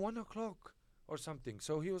partying. already 1:00 or something.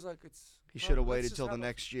 So he was like, "It's." He should have let's waited just till the have a-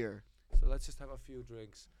 next year. So let's just have a few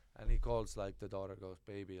drinks. And he calls the daughter goes,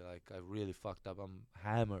 baby, I really fucked up. I'm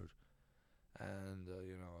hammered. And,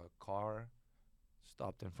 a car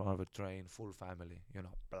stopped in front of a train, full family,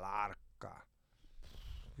 Blarka.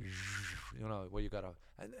 Where you gotta,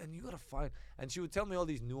 and you gotta find. And she would tell me all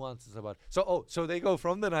these nuances about. So they go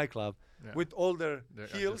from the nightclub Yeah. with all their They're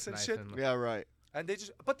heels just and nice shit. and Yeah, right. And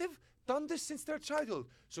but they've done this since their childhood.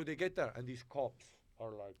 So they get there, and these cops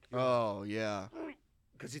are Oh, yeah.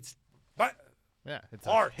 because it's Yeah, it's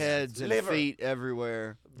Heart. Heads and Liver. feet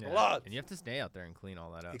everywhere. blood. and you have to stay out there and clean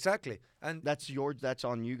all that up. Exactly. And That's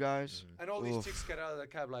on you guys? And all these Oof. chicks get out of the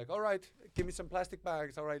cab all right, give me some plastic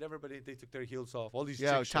bags. All right, everybody, they took their heels off. All these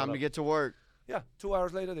Yeah, chicks it's time showed to up. get to work. Yeah, 2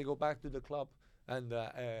 hours later, they go back to the club. And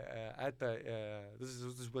at the, this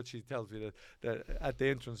is what she tells me, that at the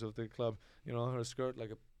entrance of the club, her skirt like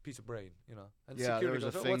a piece of brain, And Yeah, there security was a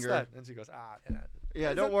goes, "Oh, what's finger." that? And she goes, Yeah,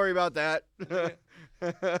 Is don't that- worry about that.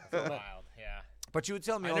 Wild, yeah. But she would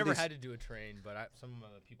tell me I all never these. had to do a train, but some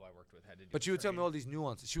of the people I worked with had to do. But a she would tell me train. all these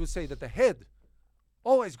nuances. She would say that the head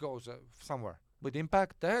always goes somewhere with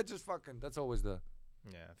impact. The head just fucking. That's always the.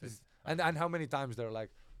 Yeah, if it's, And how many times they're like,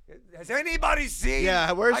 Has anybody seen?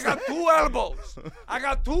 Yeah, where's I got 2 elbows. I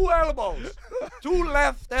got 2 elbows. 2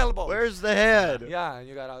 left elbows. Where's the head? Yeah, and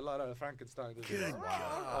you got a lot of Frankenstein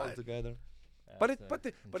all together.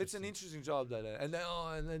 But it's an interesting job that and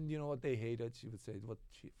then you know what they hate it. She would say what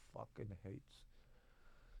she fucking hates.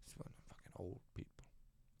 It's when fucking old people.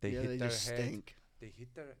 They hit their just head. stink. They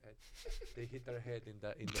hit their head. They hit their head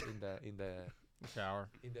in the shower.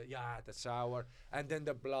 The shower, and then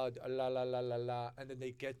the blood, la la la la la, and then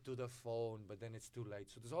they get to the phone, but then it's too late.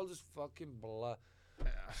 So there's all this fucking blood.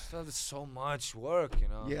 So there's so much work, you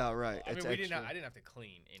know. Yeah, right. I it's mean, extra. I didn't have to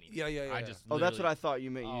clean anything. Yeah. I just. Oh, that's what I thought you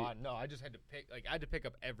meant. No, I just had to pick. Like, I had to pick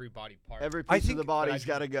up every body part. Every piece of the body's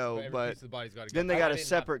got to go, every but piece of the body's got to go. then they got a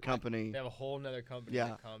separate company. They have a whole nother company Yeah.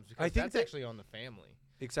 that comes. I Because think that's actually on the family.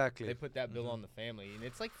 Exactly. They put that bill on the family, and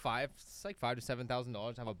it's like $5 to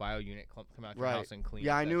 $7,000 to have a bio unit come out to your Right. house and clean.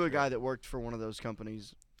 Yeah, I that knew a shit. guy that worked for one of those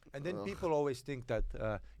companies. And then Ugh. people always think that,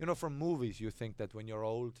 from movies, you think that when you're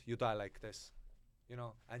old, you die like this,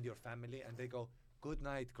 and your family, and they go, "Good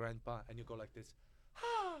night, grandpa," and you go like this.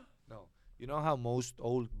 No, you know how most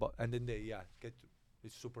old, and then they get,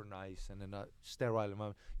 it's super nice, and then sterile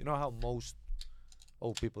environment. You know how most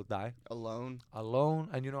old people die Alone.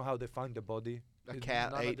 and you know how they find the body. A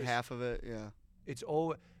cat none of ate this- half of it. Yeah. It's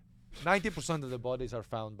all 90% of the bodies are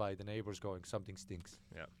found by the neighbors going, something stinks.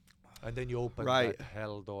 Yeah. And then you open Right. that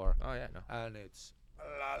hell door, Oh yeah, no. and it's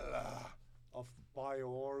of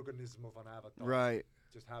bioorganism of an avatar Right.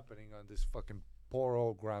 just happening on this fucking poor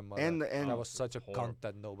old grandmother. And that was such a Poor. cunt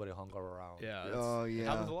that nobody hung her around. Yeah. Oh It yeah.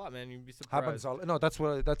 happens a lot, man. You'd be surprised. Happens all. No, that's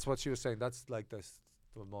what she was saying. That's like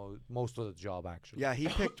most of the job actually. Yeah, he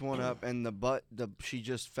picked one up, and she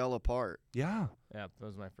just fell apart. Yeah. Yeah, that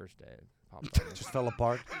was my first day. It popped on me. Just fell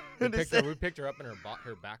apart. We picked her up, and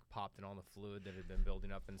her back popped, and all the fluid that had been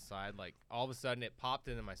building up inside, like all of a sudden it popped,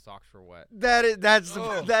 and then my socks were wet. That's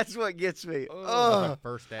Oh. that's what gets me. That was my Oh.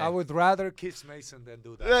 first day. I would rather kiss Mason than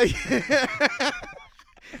do that.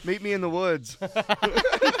 Meet me in the woods.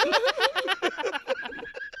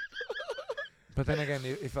 But then again,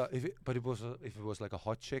 if it was like a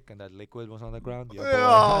hot chick and that liquid was on the ground, yeah, boy.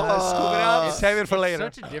 Oh. Scoop it up, It's- save it for it's later.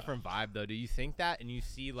 Such a different vibe, though. Do you think that? And you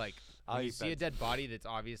see when I you see a bet. dead body that's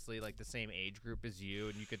obviously like the same age group as you,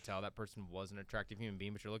 and you could tell that person was an attractive human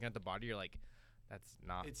being, but you're looking at the body, you're like, that's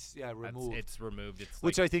not. It's that's- removed. It's removed. It's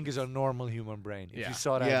Which like, I think is a normal human brain. If Yeah. you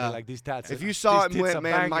saw that, Yeah. you'd be like these tats. If you saw it these and tits went, are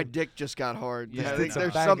man, my banging." dick just got hard. Yeah, I these think tits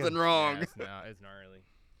there's are something banging. wrong. Yeah, it's gnarly.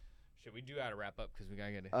 Shit, we do gotta wrap up because we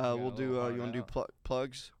gotta get it. We'll do. You want to do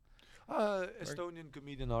plugs? Estonian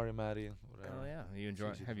comedian Ari Matti. Whatever. Oh yeah,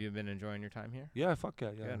 easy. Have you been enjoying your time here? Yeah, fuck yeah,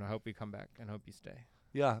 Good. I hope you come back and hope you stay.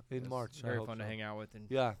 Yeah, in It's March. I Very hope fun to so. hang out with. And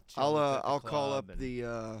Yeah. chill at the I'll call club up and- the.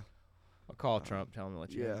 I'll call Trump. Tell him to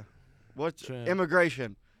let you. Yeah. in. What's Sure.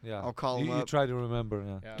 immigration? Yeah. I'll call him you up. try to remember.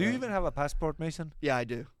 Yeah. Yeah, Do you yeah. even have a passport, Mason? Yeah, I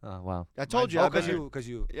do. Oh wow. I told Mine's you. all I've been. Because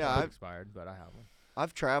you. Yeah, Mine's I've expired, but I have one.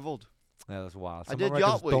 I've traveled. Yeah, that's wild. I Some did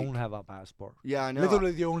Americans Yacht Week. don't have a passport. Yeah, I know.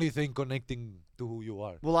 Literally the only thing connecting to who you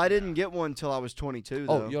are. Well, I didn't get one until I was 22.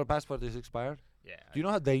 Oh, Though. your passport is expired? Yeah. Do you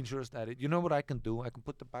know how dangerous that is? You know what I can do? I can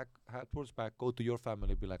put the passports back, go to your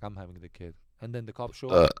family, be like, I'm having the kid. And then the cops show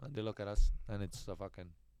up and they look at us and it's a fucking.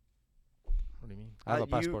 What do you mean? I have a You-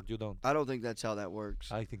 passport, you don't. I don't think that's how that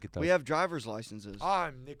works. I think it does. We have driver's licenses.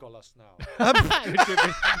 I'm Nicholas now.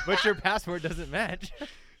 but your passport doesn't match.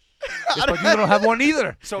 Yes, but you don't have one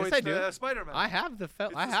either. So Yes, it's I do. the Spider-Man. I have the. It's I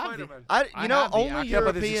the have the. Spider-Man. I I you know, have the only actual- Yeah,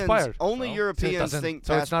 but it's Europeans. expired. Only So- Europeans doesn't- think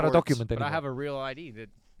so it's not a passports- document But anymore. I have a real ID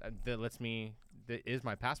that lets me. That is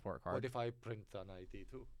my passport card. What if I print an ID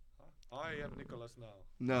too? Huh? I am Nicholas now.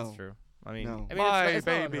 No. That's true. I mean, No. My it's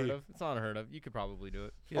not baby. unheard of. It's not unheard of. You could probably do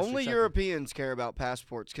it. Yes, Only exactly. Europeans care about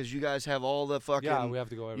passports because you guys have all the fucking. Yeah, we have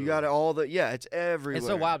to go everywhere. you got all the. Yeah, it's everywhere. It's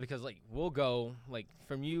so wild because like we'll go like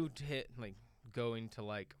from you to hit like going to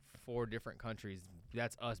like 4 different countries.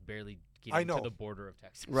 That's us barely getting know. to the border of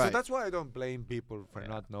Texas. Right. So that's why I don't blame people for Yeah.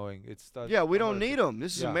 not knowing. It's that Yeah, we don't America. need them.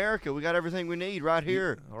 This is Yeah. America. We got everything we need right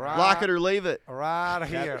here. Right. Lock it or leave it. Right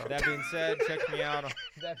here. That being said, check me out.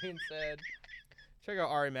 That being said, check out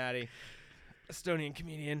Ari Matti, Estonian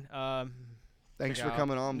comedian. Thanks check for out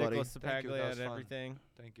coming on, buddy. Nicholas Thank you, that Sapaglia was and fun. everything.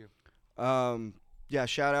 Thank you. Yeah,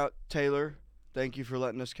 shout out Taylor. Thank you for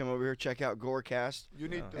letting us come over here. Check out Gorecast. You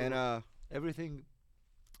need Yeah. to And everything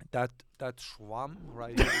that schwamm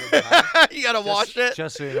right here. in the back, you gotta wash it.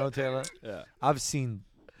 Just so you know, Taylor. Yeah. I've seen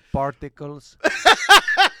particles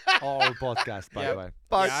all podcast, by Yep. the way.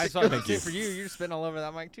 Yeah, I saw Thank it you. for you. You're spitting all over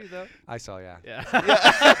that mic too, though. I saw, yeah. Yeah.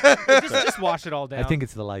 just wash it all down. I think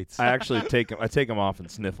it's the lights. I actually take them off and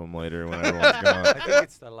sniff them later when everyone's gone. I think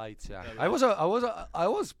it's the lights, yeah. I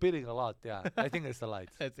was spitting a lot, yeah. I think it's the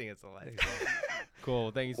lights. I think it's the light. I think so.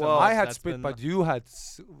 Cool. Thank you so Well, much. I had That's spit, been but you had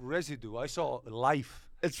residue. I saw life.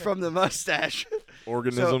 It's from the mustache.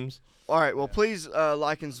 Organisms. All right. Well, please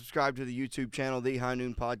like and subscribe to the YouTube channel, The High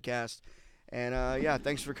Noon Podcast. And yeah,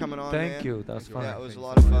 thanks for coming on. Thank man. you. That was fun. Yeah, it was a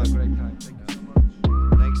lot of fun. Great time. Thank you so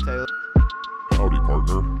much. Thanks, Taylor. Howdy,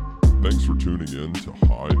 partner. Thanks for tuning in to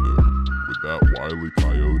High Noon with that Wile E.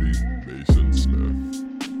 Coyote, Mason Smith.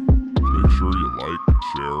 Make sure you like,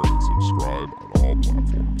 share, and subscribe on all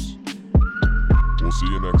platforms. We'll see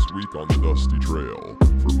you next week on the Dusty Trail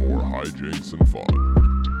for more hijinks and fun.